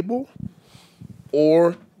enable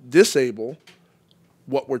or disable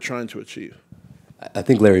what we're trying to achieve. I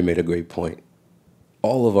think Larry made a great point.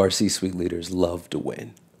 All of our C-suite leaders love to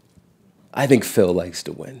win. I think Phil likes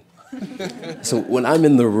to win. So when I'm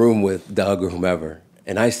in the room with Doug or whomever,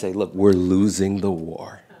 and I say, look, we're losing the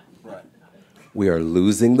war. Right. We are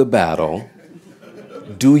losing the battle.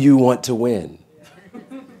 Do you want to win?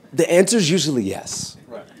 The answer is usually yes.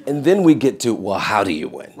 Right. And then we get to, well, how do you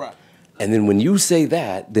win? Right. And then when you say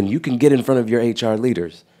that, then you can get in front of your HR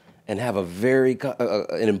leaders and have a very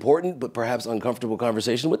an important but perhaps uncomfortable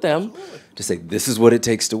conversation with them to say, this is what it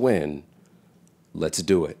takes to win. Let's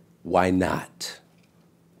do it. Why not?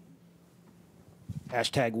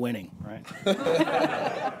 Hashtag winning, right?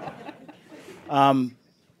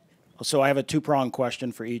 So I have a two-pronged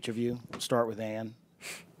question for each of you. We'll start with Ann.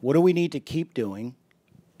 What do we need to keep doing,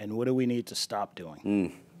 and what do we need to stop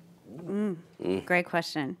doing? Great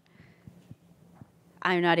question.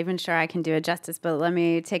 I'm not even sure I can do it justice, but let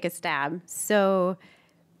me take a stab. So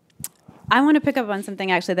I want to pick up on something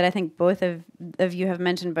actually that I think both of you have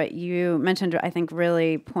mentioned, but you mentioned, I think,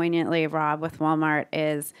 really poignantly, Rob, with Walmart,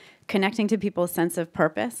 is connecting to people's sense of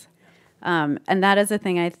purpose. And that is a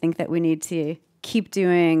thing I think that we need to keep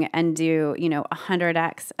doing and do,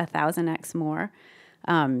 100x, 1,000x more.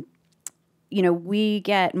 We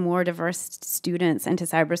get more diverse students into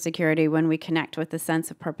cybersecurity when we connect with the sense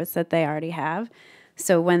of purpose that they already have.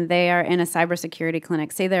 So when they are in a cybersecurity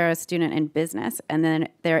clinic, say they're a student in business, and then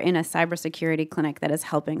they're in a cybersecurity clinic that is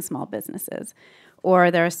helping small businesses, or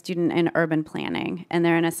they're a student in urban planning, and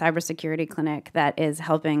they're in a cybersecurity clinic that is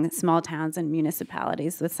helping small towns and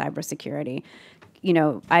municipalities with cybersecurity.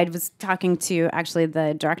 I was talking to actually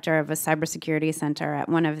the director of a cybersecurity center at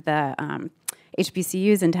one of the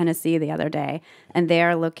HBCUs in Tennessee the other day, and they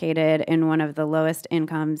are located in one of the lowest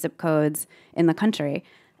income zip codes in the country.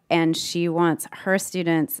 And she wants her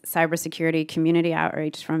students' cybersecurity community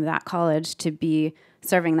outreach from that college to be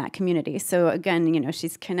serving that community. So again,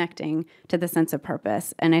 she's connecting to the sense of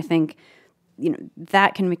purpose. And I think,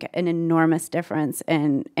 that can make an enormous difference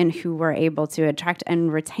in who we're able to attract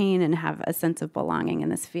and retain and have a sense of belonging in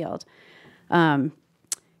this field. In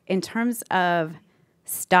terms of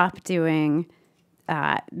stop doing,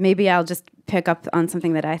 maybe I'll just pick up on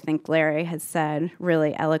something that I think Larry has said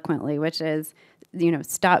really eloquently, which is,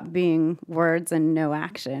 stop being words and no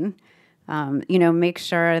action. Make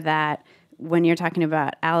sure that when you're talking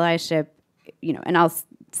about allyship, and I'll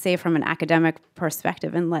say from an academic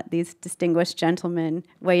perspective and let these distinguished gentlemen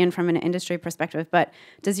weigh in from an industry perspective, but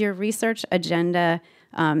does your research agenda,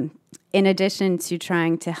 in addition to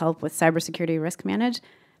trying to help with cybersecurity risk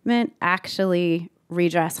management, actually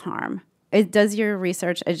redress harm? Does your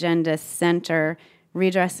research agenda center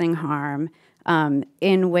redressing harm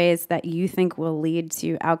in ways that you think will lead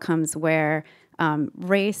to outcomes where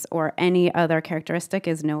race or any other characteristic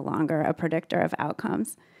is no longer a predictor of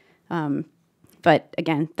outcomes? But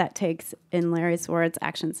again, that takes, in Larry's words,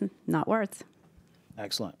 actions, not words.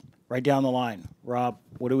 Excellent. Right down the line. Rob,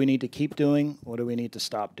 what do we need to keep doing? What do we need to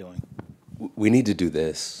stop doing? We need to do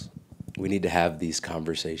this. We need to have these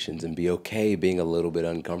conversations and be okay being a little bit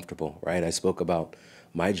uncomfortable, right? I spoke about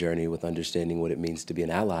my journey with understanding what it means to be an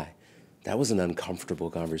ally. That was an uncomfortable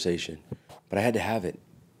conversation, but I had to have it.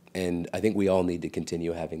 And I think we all need to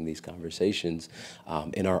continue having these conversations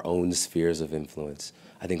in our own spheres of influence.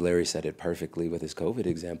 I think Larry said it perfectly with his COVID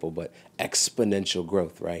example, but exponential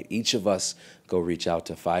growth, right? Each of us go reach out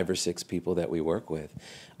to 5 or 6 people that we work with.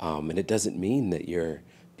 And it doesn't mean that you're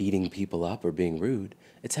beating people up or being rude.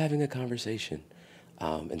 It's having a conversation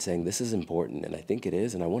and saying, this is important, and I think it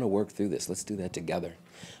is, and I want to work through this. Let's do that together.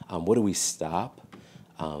 What do we stop?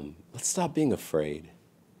 Let's stop being afraid.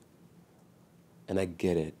 And I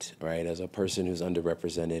get it, right? As a person who's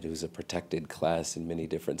underrepresented, who's a protected class in many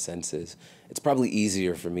different senses, it's probably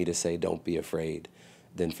easier for me to say don't be afraid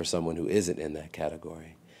than for someone who isn't in that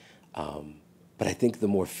category. But But I think the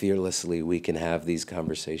more fearlessly we can have these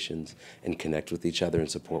conversations and connect with each other and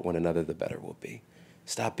support one another, the better we'll be.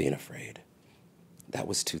 Stop being afraid. That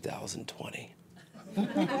was 2020.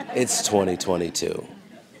 It's 2022.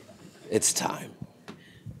 It's time.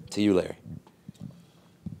 To you, Larry.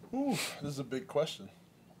 Ooh, this is a big question.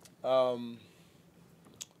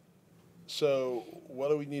 So what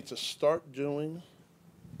do we need to start doing?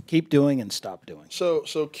 Keep doing and stop doing. So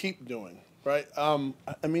keep doing, right?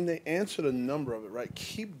 I mean, they answered a number of it, right?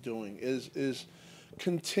 Keep doing is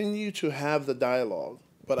continue to have the dialogue.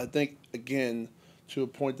 But I think, again, to a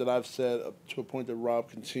point that I've said, to a point that Rob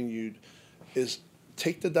continued, is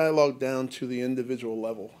take the dialogue down to the individual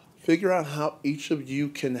level. Figure out how each of you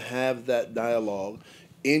can have that dialogue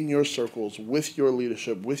in your circles, with your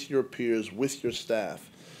leadership, with your peers, with your staff.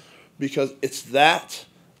 Because it's that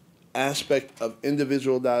aspect of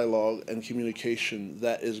individual dialogue and communication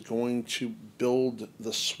that is going to build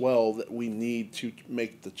the swell that we need to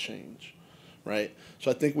make the change, right? So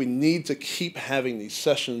I think we need to keep having these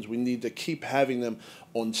sessions. We need to keep having them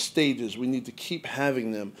on stages. We need to keep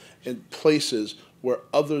having them in places where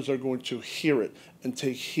others are going to hear it and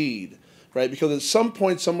take heed, right? Because at some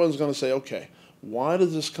point, someone's going to say, okay, why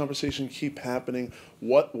does this conversation keep happening?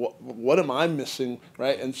 What am I missing,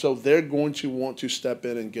 right? And so they're going to want to step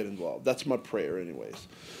in and get involved. That's my prayer anyways.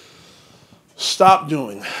 Stop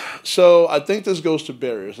doing. So I think this goes to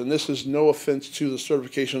barriers, and this is no offense to the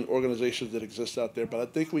certification organizations that exist out there, but I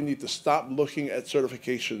think we need to stop looking at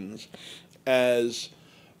certifications as,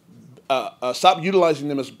 stop utilizing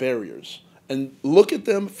them as barriers and look at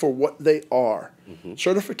them for what they are. Mm-hmm.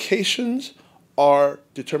 Certifications are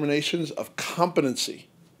determinations of competency,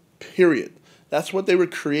 period. That's what they were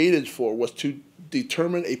created for, was to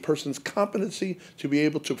determine a person's competency to be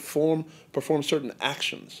able to perform certain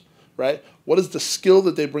actions, right? What is the skill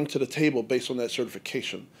that they bring to the table based on that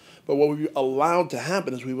certification? But what we've allowed to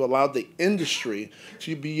happen is we've allowed the industry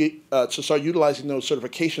to start utilizing those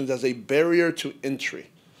certifications as a barrier to entry,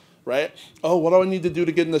 right? Oh, what do I need to do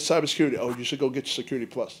to get into cybersecurity? Oh, you should go get your Security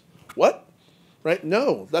Plus. What? Right?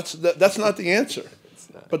 No, that's not the answer.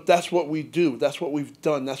 But that's what we do. That's what we've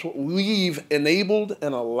done. That's what we've enabled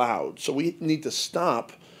and allowed. So we need to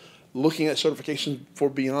stop looking at certifications for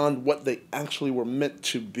beyond what they actually were meant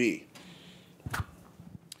to be.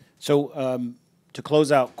 So to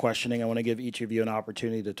close out questioning, I want to give each of you an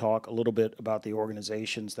opportunity to talk a little bit about the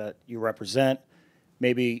organizations that you represent,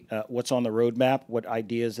 maybe what's on the roadmap, what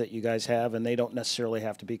ideas that you guys have, and they don't necessarily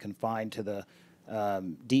have to be confined to the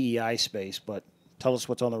DEI space, but tell us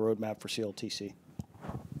what's on the roadmap for CLTC.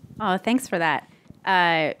 Oh, thanks for that.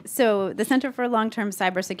 So the Center for Long-Term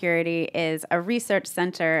Cybersecurity is a research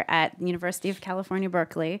center at the University of California,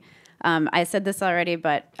 Berkeley. I said this already,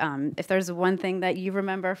 but if there's one thing that you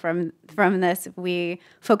remember from this, we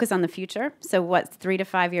focus on the future. So what's 3 to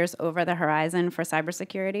 5 years over the horizon for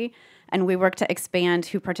cybersecurity? And we work to expand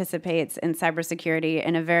who participates in cybersecurity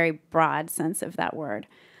in a very broad sense of that word.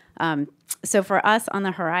 So for us on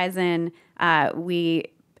the horizon,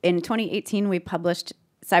 in 2018, we published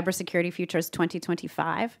Cybersecurity Futures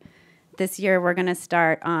 2025. This year, we're going to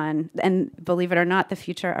start on, and believe it or not, the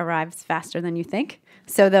future arrives faster than you think.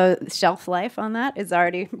 So the shelf life on that is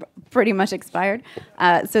already pretty much expired.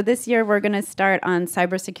 So this year, we're going to start on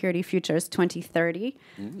Cybersecurity Futures 2030.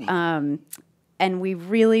 And we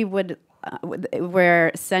really would,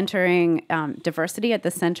 we're centering diversity at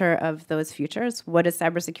the center of those futures. What does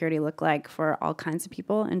cybersecurity look like for all kinds of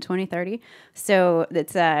people in 2030? So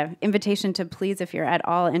it's an invitation to please, if you're at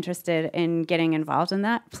all interested in getting involved in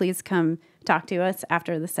that, please come talk to us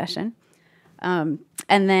after the session. And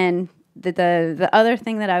then the other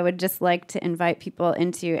thing that I would just like to invite people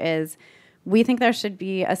into is we think there should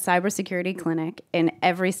be a cybersecurity clinic in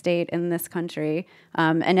every state in this country,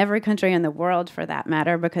 and every country in the world for that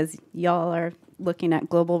matter, because y'all are looking at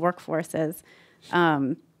global workforces.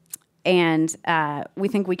 And we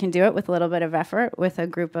think we can do it with a little bit of effort with a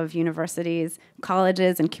group of universities,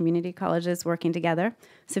 colleges, and community colleges working together.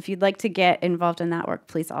 So if you'd like to get involved in that work,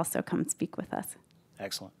 please also come speak with us.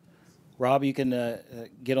 Excellent. Rob, you can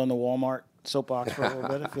get on the Walmart soapbox for a little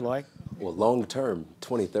bit if you like. Well, long term,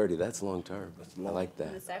 2030, that's long term. I like that.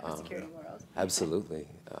 In the cybersecurity world. Absolutely.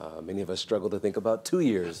 Many of us struggle to think about 2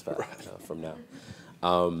 years from now.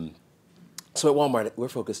 So at Walmart, we're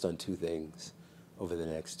focused on two things over the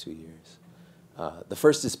next 2 years. The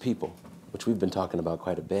first is people, which we've been talking about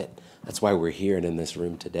quite a bit. That's why we're here and in this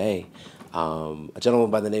room today. A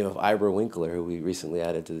gentleman by the name of Ira Winkler, who we recently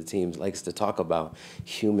added to the team, likes to talk about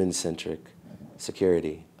human-centric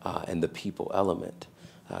security and the people element.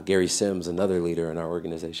 Gary Sims, another leader in our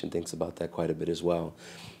organization, thinks about that quite a bit as well.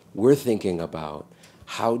 We're thinking about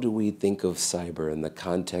how do we think of cyber in the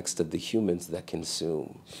context of the humans that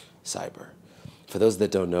consume cyber? For those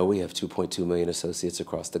that don't know, we have 2.2 million associates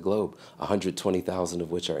across the globe, 120,000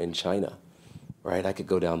 of which are in China, right? I could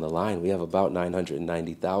go down the line. We have about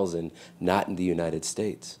 990,000 not in the United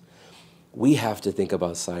States. We have to think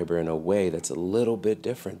about cyber in a way that's a little bit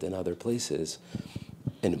different than other places.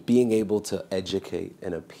 And being able to educate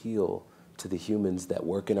and appeal to the humans that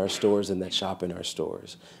work in our stores and that shop in our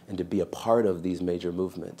stores, and to be a part of these major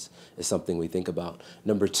movements is something we think about.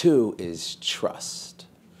 Number two is trust.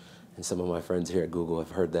 And some of my friends here at Google have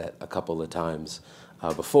heard that a couple of times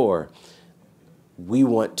before. We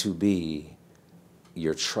want to be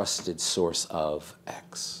your trusted source of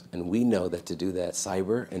X. And we know that to do that,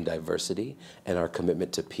 cyber and diversity and our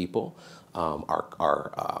commitment to people,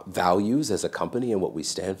 our values as a company and what we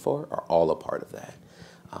stand for are all a part of that.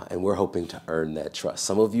 And we're hoping to earn that trust.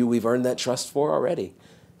 Some of you we've earned that trust for already.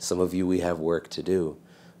 Some of you we have work to do.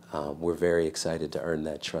 We're very excited to earn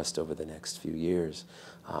that trust over the next few years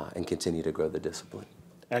and continue to grow the discipline.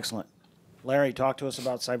 Excellent. Larry, talk to us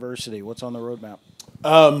about Cyversity. What's on the roadmap?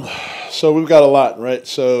 So we've got a lot, right?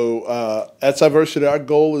 So at Cyversity, our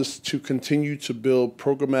goal is to continue to build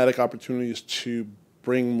programmatic opportunities to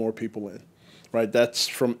bring more people in, right? That's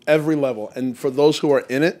from every level. And for those who are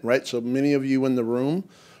in it, right, so many of you in the room,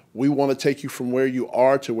 we want to take you from where you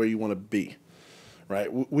are to where you want to be,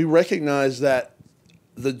 right? We recognize that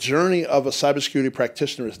the journey of a cybersecurity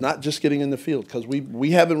practitioner is not just getting in the field, because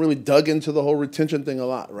we haven't really dug into the whole retention thing a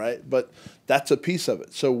lot, right? But that's a piece of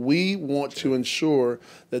it. So we want to ensure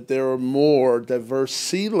that there are more diverse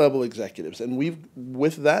C-level executives, and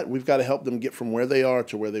with that, we've got to help them get from where they are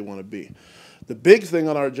to where they want to be. The big thing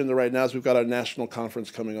on our agenda right now is we've got our national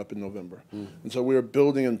conference coming up in November. And so we're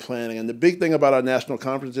building and planning. And the big thing about our national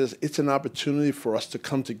conference is it's an opportunity for us to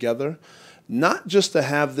come together, not just to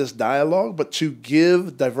have this dialogue, but to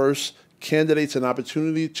give diverse candidates an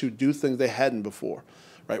opportunity to do things they hadn't before,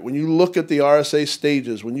 right? When you look at the RSA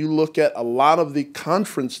stages, when you look at a lot of the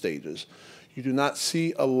conference stages, you do not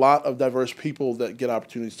see a lot of diverse people that get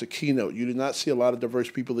opportunities to keynote. You do not see a lot of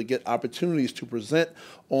diverse people that get opportunities to present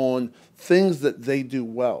on things that they do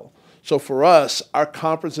well. So for us, our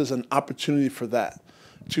conference is an opportunity for that,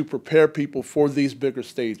 to prepare people for these bigger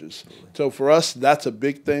stages. So for us, that's a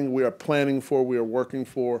big thing we are planning for, we are working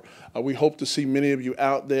for. We hope to see many of you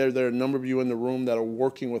out there. There are a number of you in the room that are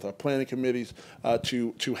working with our planning committees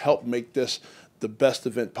to help make this the best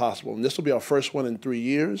event possible. And this will be our first one in 3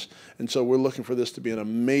 years. And so we're looking for this to be an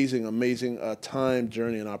amazing, amazing time,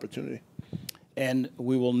 journey, and opportunity. And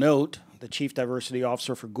we will note the Chief Diversity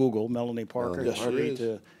Officer for Google, Melanie Parker, Yes, has she agreed is.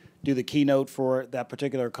 to do the keynote for that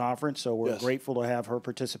particular conference. So we're Yes. grateful to have her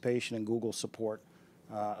participation and Google's support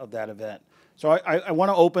of that event. So I want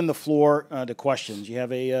to open the floor to questions. You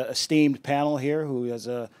have a esteemed panel here who has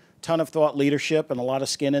a ton of thought leadership and a lot of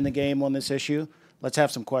skin in the game on this issue. Let's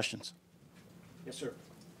have some questions. Yes, sir.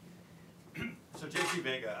 So JC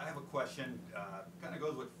Vega, I have a question. Kind of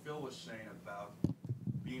goes what Phil was saying about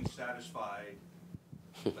being satisfied,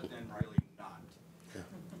 but then really not.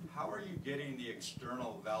 How are you getting the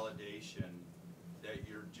external validation that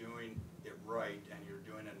you're doing it right and you're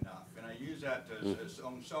doing enough? And I use that as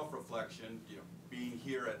own self-reflection. You know, being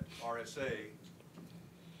here at RSA,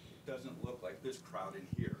 it doesn't look like this crowd in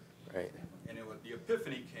here. Right. And the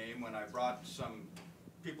epiphany came when I brought some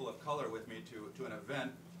people of color with me to an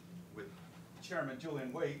event with Chairman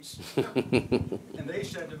Julian Waits, and they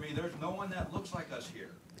said to me, "There's no one that looks like us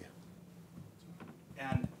here." Yeah.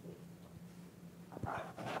 And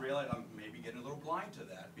I realize I'm maybe getting a little blind to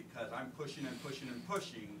that because I'm pushing and pushing and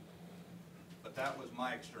pushing, but that was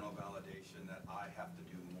my external validation that I have to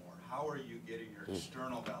do more. How are you getting your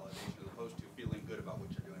external validation as opposed to feeling good about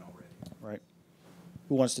what you're doing already? Right.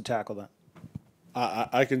 Who wants to tackle that?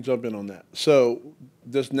 I can jump in on that. So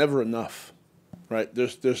there's never enough, right?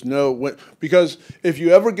 There's no, because if you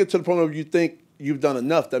ever get to the point where you think you've done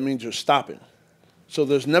enough, that means you're stopping. So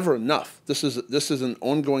there's never enough. This is an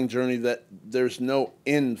ongoing journey that there's no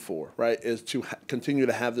end for, right? Is to continue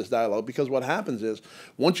to have this dialogue, because what happens is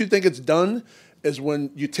once you think it's done is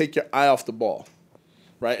when you take your eye off the ball,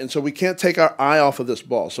 right? And so we can't take our eye off of this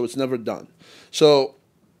ball, so it's never done. So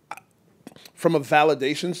from a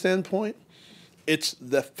validation standpoint, it's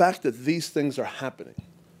the fact that these things are happening,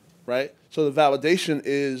 right? So the validation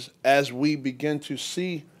is as we begin to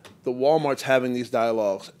see the Walmarts having these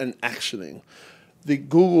dialogues and actioning, the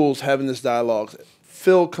Googles having this dialogue,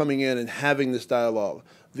 Phil coming in and having this dialogue,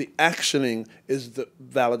 the actioning is the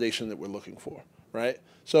validation that we're looking for, right?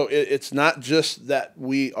 So it's not just that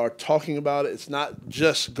we are talking about it. It's not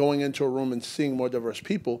just going into a room and seeing more diverse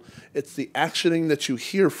people. It's the actioning that you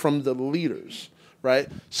hear from the leaders, right?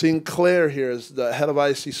 Seeing Claire here as the head of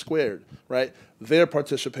IC Squared, right? Their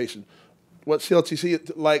participation. What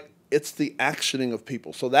CLTC, like, it's the actioning of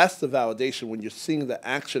people. So that's the validation when you're seeing the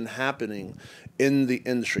action happening in the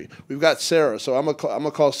industry. We've got Sarah. So I'm gonna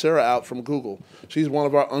call Sarah out from Google. She's one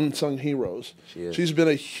of our unsung heroes. She is. She's been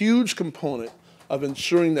a huge component of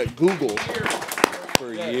ensuring that Google,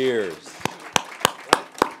 For years.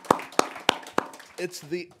 it's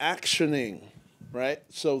the actioning, right?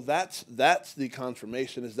 So that's the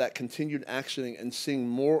confirmation, is that continued actioning and seeing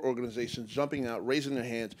more organizations jumping out, raising their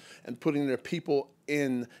hands, and putting their people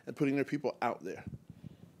in and putting their people out there.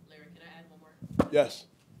 Larry, can I add one more? Yes.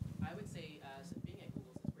 I would say, so being at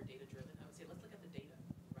Google, since we're data-driven, I would say let's look at the data,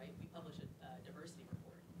 right? We publish a diversity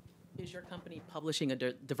report. Is your company publishing a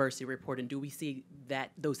diversity report, and do we see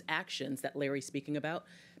that those actions that Larry's speaking about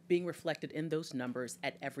being reflected in those numbers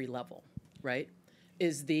at every level, right?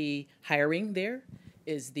 Is the hiring there?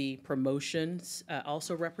 Is the promotions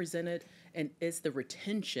also represented? And is the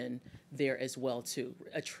retention there as well too?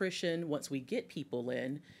 Attrition, once we get people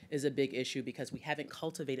in, is a big issue because we haven't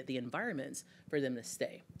cultivated the environments for them to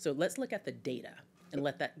stay. So let's look at the data and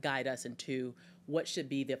let that guide us into what should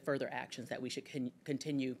be the further actions that we should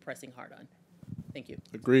continue pressing hard on. Thank you.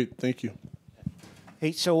 Agreed. Thank you.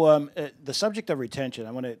 Hey, so the subject of retention,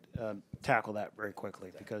 I want to tackle that very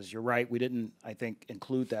quickly because you're right. We didn't, I think,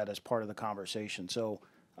 include that as part of the conversation. So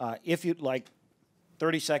if you'd like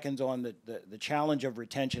 30 seconds on the challenge of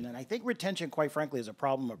retention, and I think retention, quite frankly, is a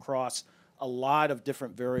problem across a lot of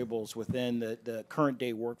different variables within the current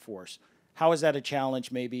day workforce. How is that a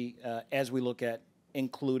challenge maybe as we look at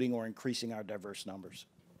including or increasing our diverse numbers?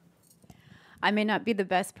 I may not be the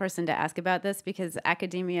best person to ask about this because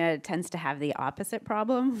academia tends to have the opposite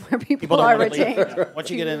problem where people don't are wanna leave. retained.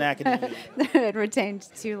 Once you get in academia. They're retained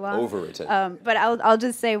too long. Over-retained. But I'll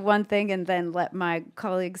just say one thing and then let my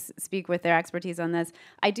colleagues speak with their expertise on this.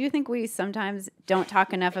 I do think we sometimes don't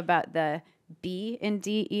talk enough about the B in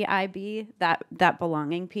DEIB, that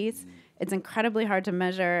belonging piece. It's incredibly hard to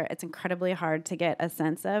measure. It's incredibly hard to get a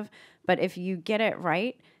sense of. But if you get it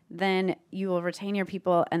right, then you will retain your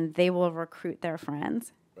people and they will recruit their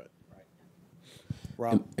friends.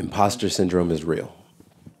 Rob? Imposter syndrome is real,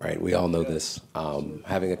 right? We all know this.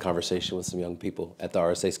 Having a conversation with some young people at the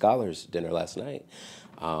RSA Scholars dinner last night,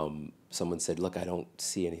 someone said, look, I don't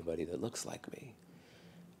see anybody that looks like me.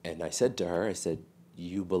 And I said to her, I said,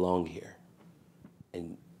 you belong here.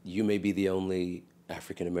 And you may be the only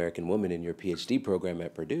African-American woman in your PhD program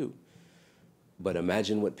at Purdue, but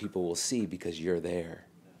imagine what people will see because you're there.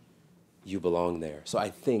 You belong there. So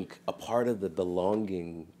I think a part of the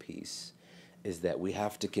belonging piece is that we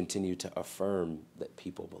have to continue to affirm that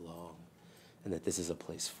people belong and that this is a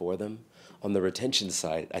place for them. On the retention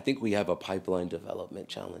side, I think we have a pipeline development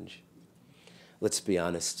challenge. Let's be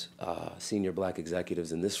honest, senior black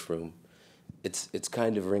executives in this room, it's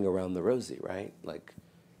kind of ring around the rosy, right? Like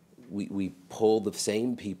we pull the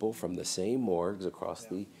same people from the same morgues across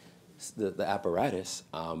the apparatus,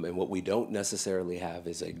 and what we don't necessarily have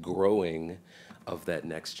is a growing of that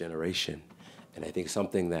next generation. And I think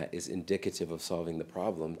something that is indicative of solving the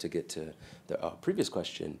problem, to get to the previous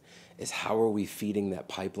question, is how are we feeding that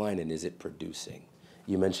pipeline and is it producing?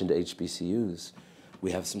 You mentioned HBCUs.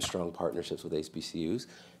 We have some strong partnerships with HBCUs.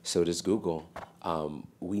 So does Google.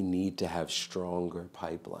 We need to have stronger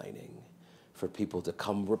pipelining for people to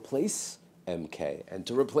come replace MK and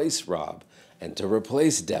to replace Rob and to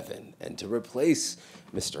replace Devin and to replace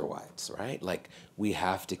Mr. Whites, right? Like, we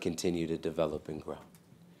have to continue to develop and grow.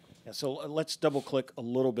 Yeah, so let's double click a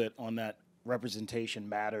little bit on that representation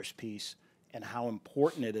matters piece and how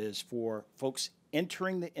important it is for folks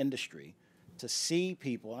entering the industry to see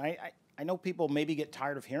people. And I know people maybe get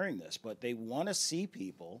tired of hearing this, but they want to see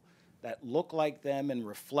people that look like them and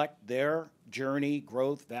reflect their journey,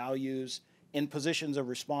 growth, values in positions of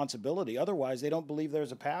responsibility. Otherwise, they don't believe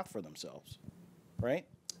there's a path for themselves. Right?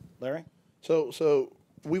 Larry? So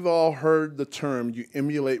we've all heard the term, you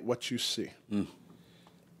emulate what you see.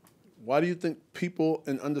 Why do you think people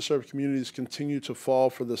in underserved communities continue to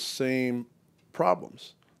fall for the same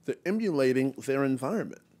problems? They're emulating their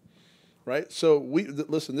environment, right? So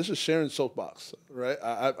listen, this is Sharon's soapbox, right?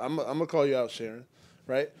 I'm going to call you out, Sharon,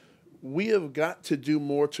 right? We have got to do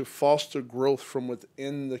more to foster growth from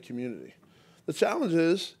within the community. The challenge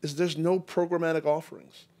is there's no programmatic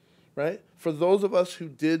offerings. Right? For those of us who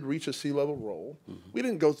did reach a C-level role, we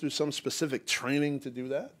didn't go through some specific training to do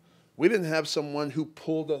that. We didn't have someone who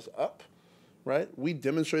pulled us up, right? We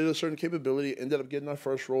demonstrated a certain capability, ended up getting our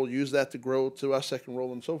first role, used that to grow to our second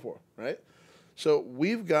role and so forth, right? So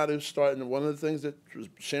we've got to start, and one of the things that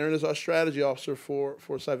Sharon is our strategy officer for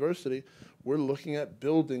Cyversity, we're looking at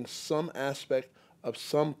building some aspect of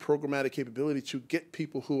some programmatic capability to get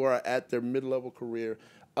people who are at their mid-level career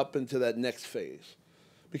up into that next phase.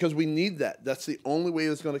 Because we need that. That's the only way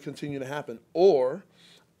it's going to continue to happen. Or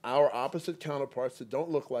our opposite counterparts that don't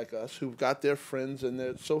look like us, who've got their friends and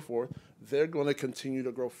their so forth, they're going to continue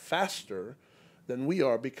to grow faster than we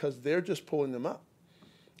are because they're just pulling them up.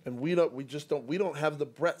 And we don't have the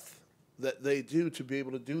breadth that they do to be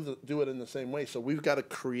able to do it in the same way. So we've got to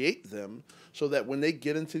create them so that when they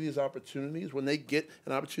get into these opportunities, when they get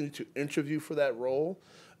an opportunity to interview for that role,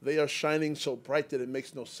 they are shining so bright that it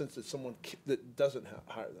makes no sense that someone that doesn't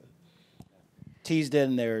hire them. Teased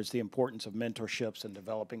in there is the importance of mentorships and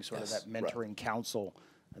developing sort Yes, of that mentoring council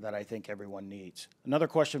that I think everyone needs. Another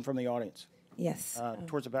question from the audience. Yes.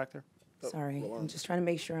 Towards the back there. Sorry, I'm just trying to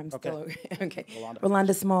make sure I'm Okay. still okay.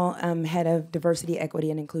 Rolanda. Small, head of diversity,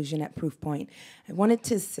 equity, and inclusion at Proofpoint. I wanted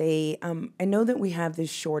to say, I know that we have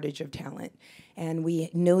this shortage of talent, and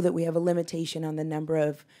we know that we have a limitation on the number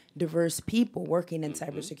of diverse people working in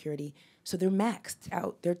cybersecurity. So they're maxed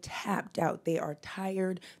out, they're tapped out, they are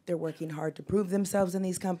tired, they're working hard to prove themselves in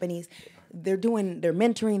these companies. They're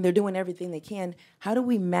mentoring, they're doing everything they can. How do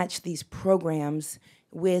we match these programs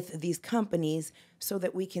with these companies so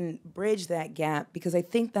that we can bridge that gap? Because I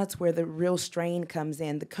think that's where the real strain comes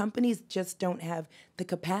in. The companies just don't have the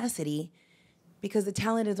capacity because the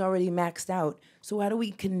talent is already maxed out. So how do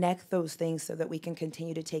we connect those things so that we can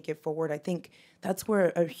continue to take it forward? I think that's where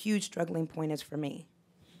a huge struggling point is for me.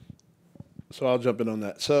 So I'll jump in on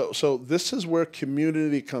that. So this is where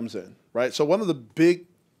community comes in, right? So one of the big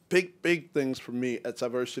things for me at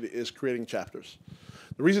Cyversity is creating chapters.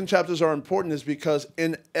 The reason chapters are important is because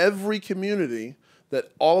in every community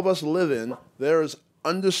that all of us live in, there is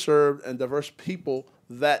underserved and diverse people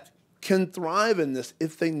that can thrive in this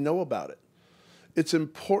if they know about it. It's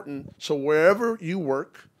important, so wherever you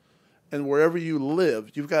work and wherever you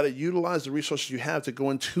live, you've got to utilize the resources you have to go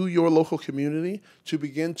into your local community to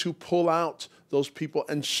begin to pull out those people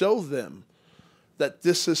and show them that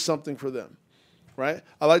this is something for them, right?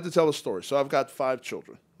 I like to tell a story. So I've got 5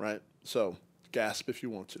 children, right? So gasp if you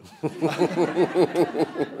want to.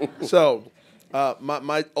 So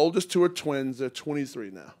my oldest 2 are twins. They're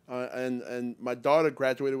 23 now. And my daughter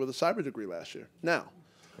graduated with a cyber degree last year. Now,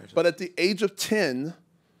 but at the age of 10,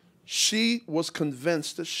 she was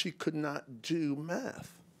convinced that she could not do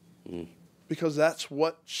math because that's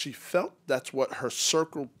what she felt, that's what her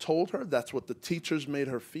circle told her, that's what the teachers made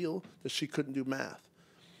her feel, that she couldn't do math,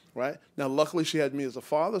 right? Now, luckily, she had me as a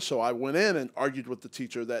father, so I went in and argued with the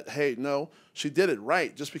teacher that, hey, no, she did it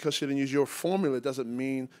right. Just because she didn't use your formula doesn't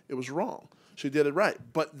mean it was wrong. She did it right.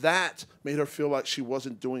 But that made her feel like she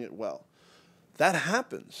wasn't doing it well. That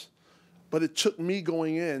happens. But it took me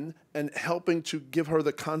going in and helping to give her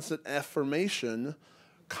the constant affirmation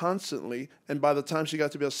constantly. And by the time she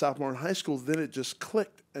got to be a sophomore in high school, then it just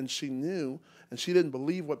clicked and she knew and she didn't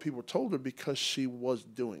believe what people told her because she was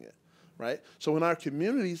doing it, right? So in our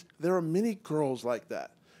communities, there are many girls like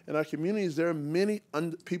that. In our communities, there are many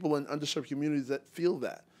people in underserved communities that feel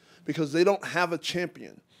that because they don't have a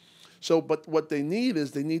champion. So, but what they need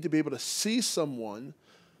is they need to be able to see someone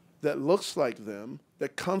that looks like them,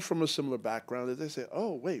 that comes from a similar background, that they say,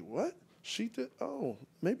 oh, wait, what? She did, oh,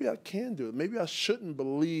 maybe I can do it. Maybe I shouldn't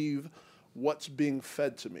believe what's being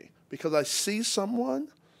fed to me because I see someone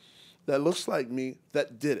that looks like me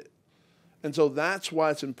that did it. And so that's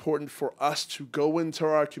why it's important for us to go into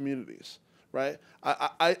our communities, right?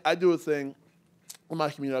 I do a thing in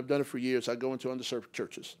my community. I've done it for years. I go into underserved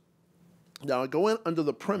churches. Now, I go in under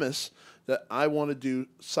the premise that I want to do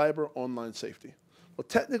cyber online safety. Well,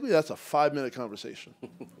 technically, that's a 5-minute conversation,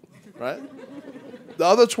 right? The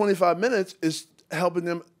other 25 minutes is helping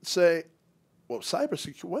them say, well,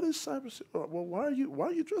 cybersecurity, what is cybersecurity? Well, why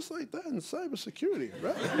are you dressed like that in cybersecurity,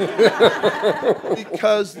 right?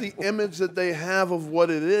 Because the image that they have of what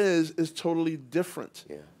it is totally different.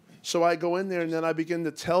 Yeah. So I go in there and then I begin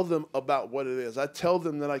to tell them about what it is. I tell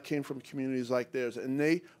them that I came from communities like theirs,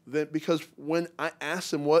 and because when I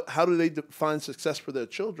ask them how do they define success for their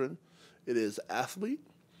children, it is athlete,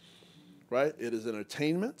 right? It is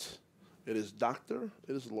entertainment. It is doctor.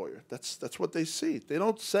 It is lawyer. That's what they see. They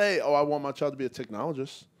don't say, "Oh, I want my child to be a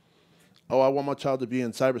technologist." "Oh, I want my child to be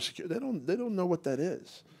in cybersecurity." They don't know what that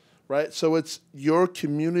is, right? So it's your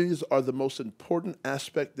communities are the most important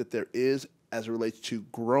aspect that there is as it relates to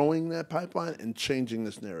growing that pipeline and changing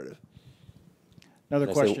this narrative. Another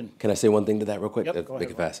question. Can I say one thing to that real quick? Yep, go Make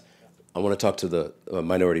ahead, it fast. I want to talk to the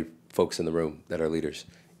minority folks in the room that are leaders.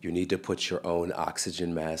 You need to put your own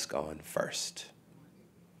oxygen mask on first.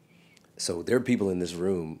 So there are people in this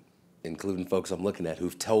room, including folks I'm looking at,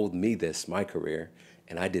 who've told me this my career,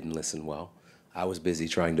 and I didn't listen well. I was busy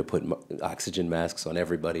trying to put oxygen masks on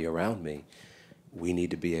everybody around me. We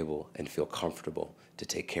need to be able and feel comfortable to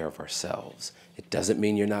take care of ourselves. It doesn't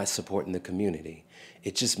mean you're not supporting the community.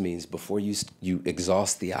 It just means before you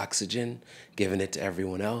exhaust the oxygen, giving it to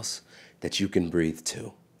everyone else, that you can breathe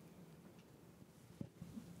too.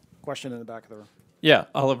 Question in the back of the room. Yeah,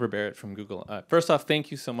 Oliver Barrett from Google. First off,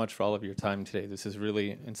 thank you so much for all of your time today. This is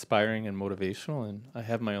really inspiring and motivational, and I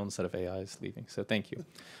have my own set of AIs leaving, so thank you.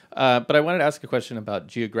 But I wanted to ask a question about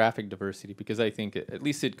geographic diversity, because I think, at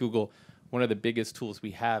least at Google, one of the biggest tools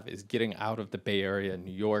we have is getting out of the Bay Area,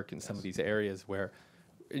 New York, and some of these areas where,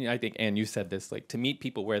 I think, Ann, you said this, like to meet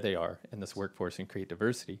people where they are in this workforce and create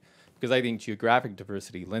diversity, because I think geographic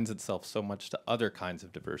diversity lends itself so much to other kinds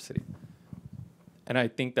of diversity. And I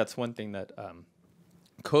think that's one thing that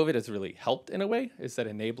COVID has really helped in a way, is that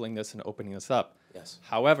enabling this and opening this up. Yes.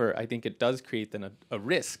 However, I think it does create then a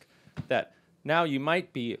risk that now you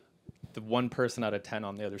might be the one person out of 10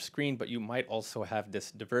 on the other screen, but you might also have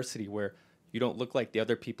this diversity where you don't look like the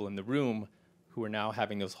other people in the room who are now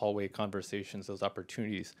having those hallway conversations, those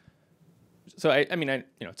opportunities. So I mean,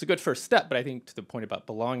 it's a good first step, but I think to the point about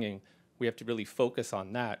belonging, we have to really focus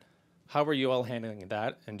on that. How are you all handling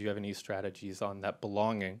that? And do you have any strategies on that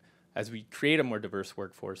belonging as we create a more diverse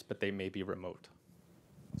workforce, but they may be remote?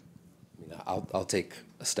 I'll take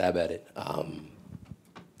a stab at it.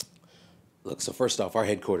 Look, so first off, our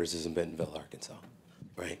headquarters is in Bentonville, Arkansas,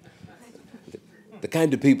 right? The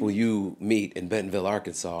kind of people you meet in Bentonville,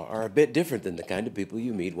 Arkansas are a bit different than the kind of people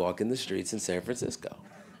you meet walking the streets in San Francisco,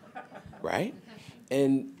 right?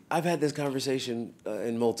 And I've had this conversation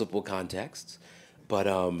in multiple contexts, but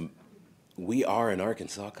we are an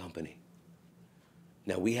Arkansas company.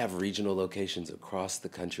 Now, we have regional locations across the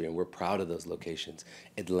country, and we're proud of those locations.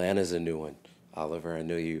 Atlanta's a new one. Oliver, I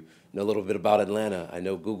know you know a little bit about Atlanta. I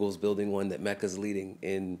know Google's building one that Mecca's leading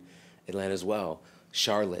in Atlanta as well.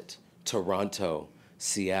 Charlotte, Toronto,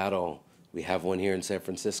 Seattle. We have one here in San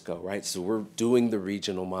Francisco, right? So we're doing the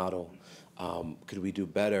regional model. Could we do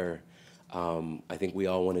better? I think we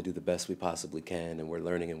all want to do the best we possibly can, and we're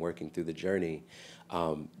learning and working through the journey.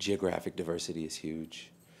 Geographic diversity is huge.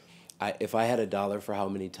 If I had $1 for how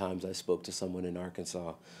many times I spoke to someone in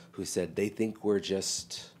Arkansas who said they think we're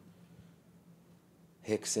just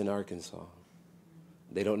Hicks in Arkansas.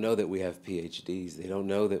 They don't know that we have PhDs. They don't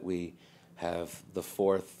know that we have the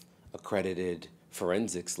 4th accredited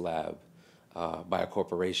forensics lab by a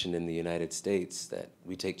corporation in the United States that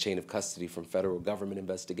we take chain of custody from federal government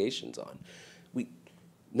investigations on.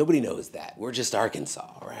 Nobody knows that. We're just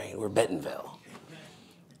Arkansas, right? We're Bentonville.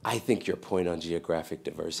 I think your point on geographic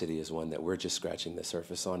diversity is one that we're just scratching the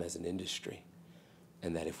surface on as an industry.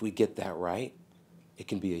 And that if we get that right, it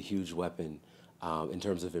can be a huge weapon in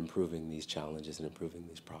terms of improving these challenges and improving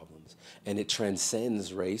these problems. And it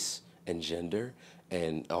transcends race and gender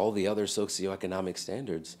and all the other socioeconomic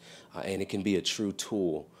standards. And it can be a true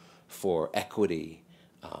tool for equity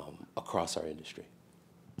across our industry.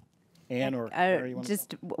 Ann, or you want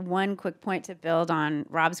just one quick point to build on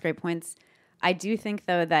Rob's great points. I do think,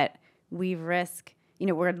 though, that we risk,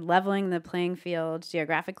 we're leveling the playing field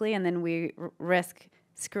geographically, and then we risk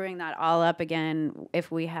screwing that all up again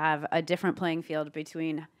if we have a different playing field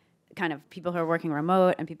between kind of people who are working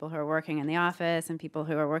remote and people who are working in the office and people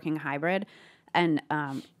who are working hybrid. And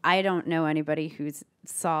I don't know anybody who's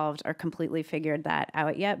solved or completely figured that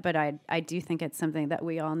out yet, but I do think it's something that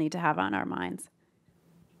we all need to have on our minds.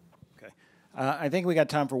 Okay. I think we got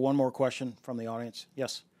time for one more question from the audience.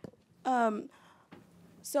 Yes.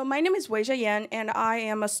 So my name is Weijia Yan, and I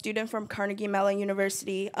am a student from Carnegie Mellon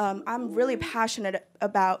University. I'm really passionate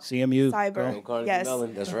about CMU. cyber. Carnegie Yes.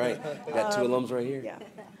 Mellon, that's right. Got 2 alums right here. Yeah.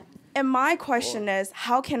 And my question is,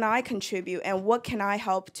 how can I contribute, and what can I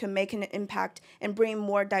help to make an impact and bring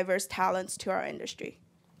more diverse talents to our industry?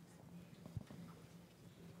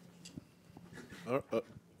 All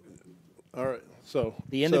right. So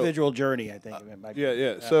The individual journey, I think.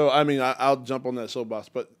 Yeah. So I mean, I'll jump on that soapbox,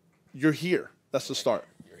 but you're here. That's the start.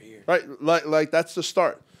 You're here. Right? Like that's the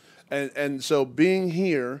start. And so being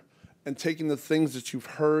here and taking the things that you've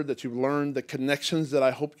heard, that you've learned, the connections that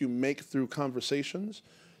I hope you make through conversations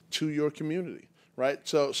to your community, right?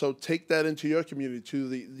 So take that into your community, to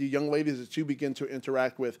the young ladies that you begin to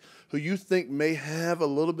interact with, who you think may have a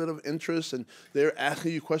little bit of interest, and they're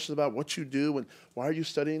asking you questions about what you do and why are you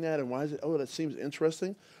studying that and why is it, oh, that seems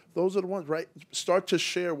interesting. Those are the ones, right? Start to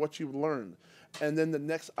share what you've learned. And then the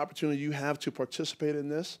next opportunity you have to participate in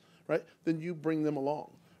this, right, then you bring them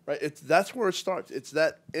along, right? That's where it starts. It's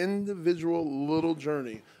that individual little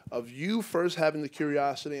journey of you first having the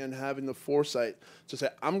curiosity and having the foresight to say,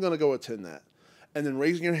 I'm going to go attend that. and then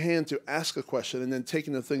raising your hand to ask a question, and then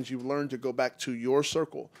taking the things you've learned to go back to your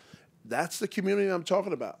circle. That's the community I'm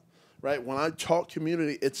talking about, right? When I talk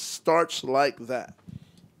community, it starts like that.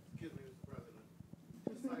 Excuse me, Mr. President.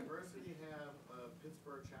 Does Cyversity have a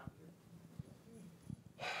Pittsburgh chapter?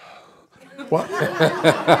 What?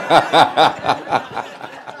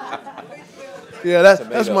 Yeah,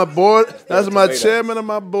 that's my board. That's my chairman of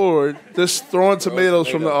my board, just throwing tomatoes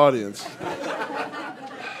from the audience.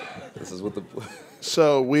 This is what the...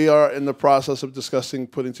 So we are in the process of discussing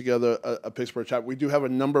putting together a Pittsburgh chapter. We do have a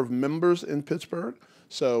number of members in Pittsburgh,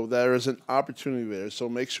 so there is an opportunity there. So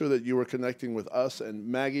make sure that you are connecting with us, and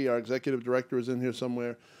Maggie, our executive director, is in here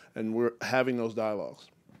somewhere, and we're having those dialogues.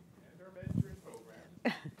 And our mentoring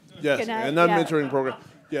program. Yes, and that mentoring program.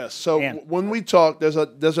 Yes. So when we talk, there's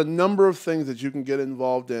a number of things that you can get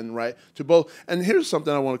involved in, right? To both. And here's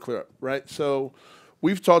something I want to clear up, right? So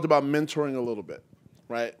we've talked about mentoring a little bit,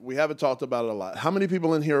 right? We haven't talked about it a lot. How many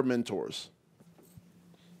people in here are mentors?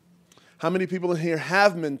 How many people in here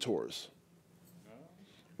have mentors?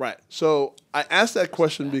 Right. So I asked that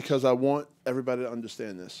question because I want everybody to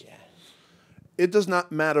understand this. Yeah. It does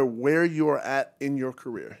not matter where you are at in your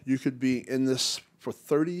career. You could be in this for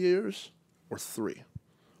 30 years or 3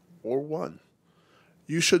 or 1.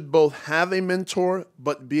 You should both have a mentor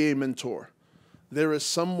but be a mentor. There is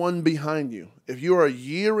someone behind you. If you are a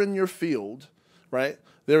year in your field, right,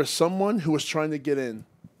 there is someone who is trying to get in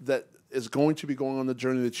that is going to be going on the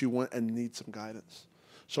journey that you went and need some guidance.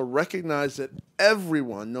 So recognize that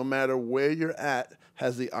everyone, no matter where you're at,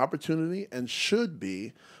 has the opportunity and should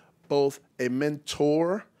be both a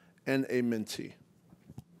mentor and a mentee.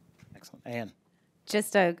 Excellent. Ann.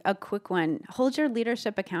 Just a quick one. Hold your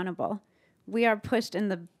leadership accountable. We are pushed in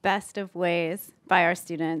the best of ways by our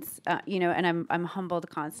students, and I'm humbled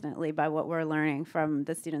constantly by what we're learning from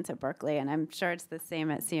the students at Berkeley, and I'm sure it's the same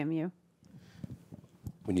at CMU.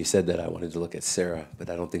 When you said that, I wanted to look at Sarah, but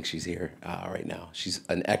I don't think she's here right now. She's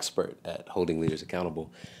an expert at holding leaders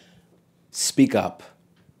accountable. Speak up,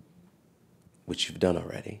 which you've done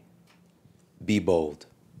already. Be bold,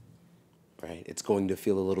 right? It's going to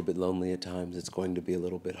feel a little bit lonely at times. It's going to be a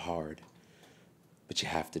little bit hard. But you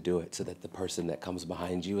have to do it so that the person that comes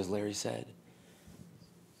behind you, as Larry said,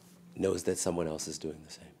 knows that someone else is doing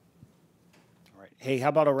the same. All right. Hey, how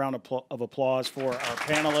about a round of applause for our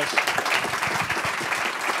panelists?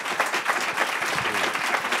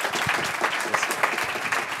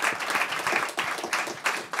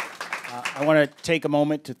 I want to take a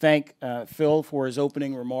moment to thank Phil for his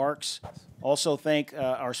opening remarks. Also thank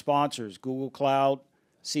our sponsors, Google Cloud,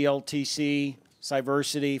 CLTC,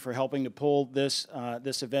 Cyversity, for helping to pull this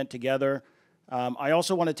event together. I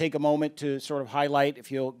also want to take a moment to sort of highlight,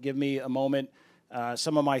 if you'll give me a moment,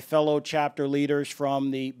 some of my fellow chapter leaders from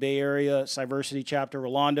the Bay Area Cyversity chapter.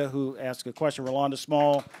 Rolanda, who asked a question. Rolanda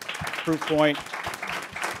Small, Proofpoint.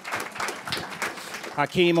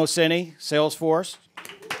 Hakeem Oseni, Salesforce.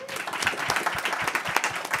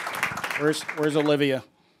 Where's Olivia?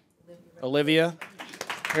 Olivia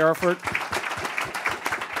Hereford.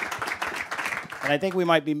 And I think we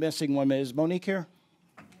might be missing one. Is Monique here?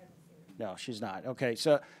 No, she's not. Okay,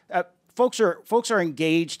 so folks are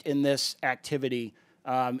engaged in this activity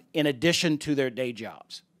in addition to their day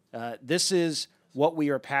jobs. This is what we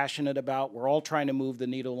are passionate about. We're all trying to move the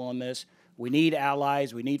needle on this. We need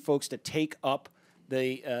allies. We need folks to take up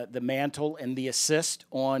the mantle and the assist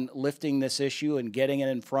on lifting this issue and getting it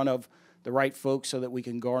in front of the right folks so that we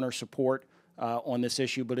can garner support on this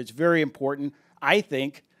issue. But it's very important, I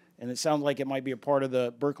think, and it sounds like it might be a part of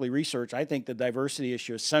the Berkeley research, I think the diversity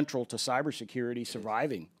issue is central to cybersecurity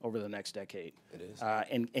surviving over the next decade. It is.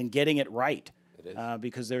 And getting it right. It is.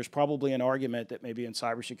 Because there's probably an argument that maybe in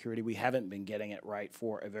cybersecurity we haven't been getting it right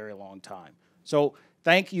for a very long time. So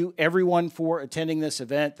thank you, everyone, for attending this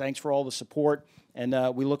event. Thanks for all the support, and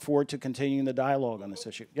we look forward to continuing the dialogue on this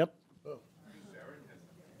issue. Yep.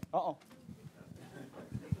 Uh-oh.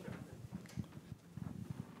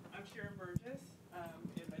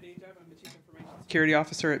 Security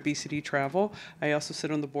Officer at BCD Travel. I also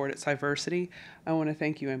sit on the board at Cyversity. I want to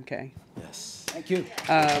thank you, MK. Yes. Thank you.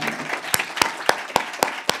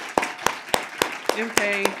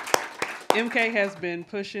 MK has been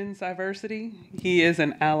pushing Cyversity. He is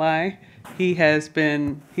an ally.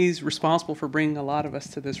 He's responsible for bringing a lot of us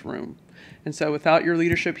to this room. And so without your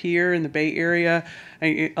leadership here in the Bay Area,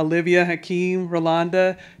 Olivia, Hakeem,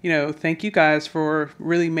 Rolanda, thank you guys for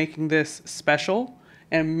really making this special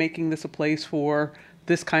and making this a place for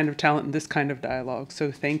this kind of talent and this kind of dialogue.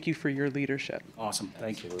 So thank you for your leadership. Awesome.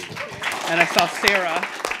 Thank you. And I saw Sarah.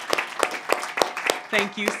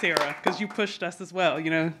 Thank you, Sarah, because you pushed us as well.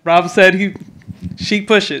 Rob said she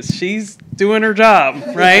pushes. She's doing her job,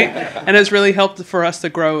 right? And it's really helped for us to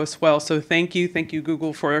grow as well. So thank you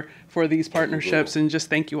Google for these partnerships, and just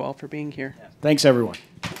thank you all for being here. Thanks, everyone.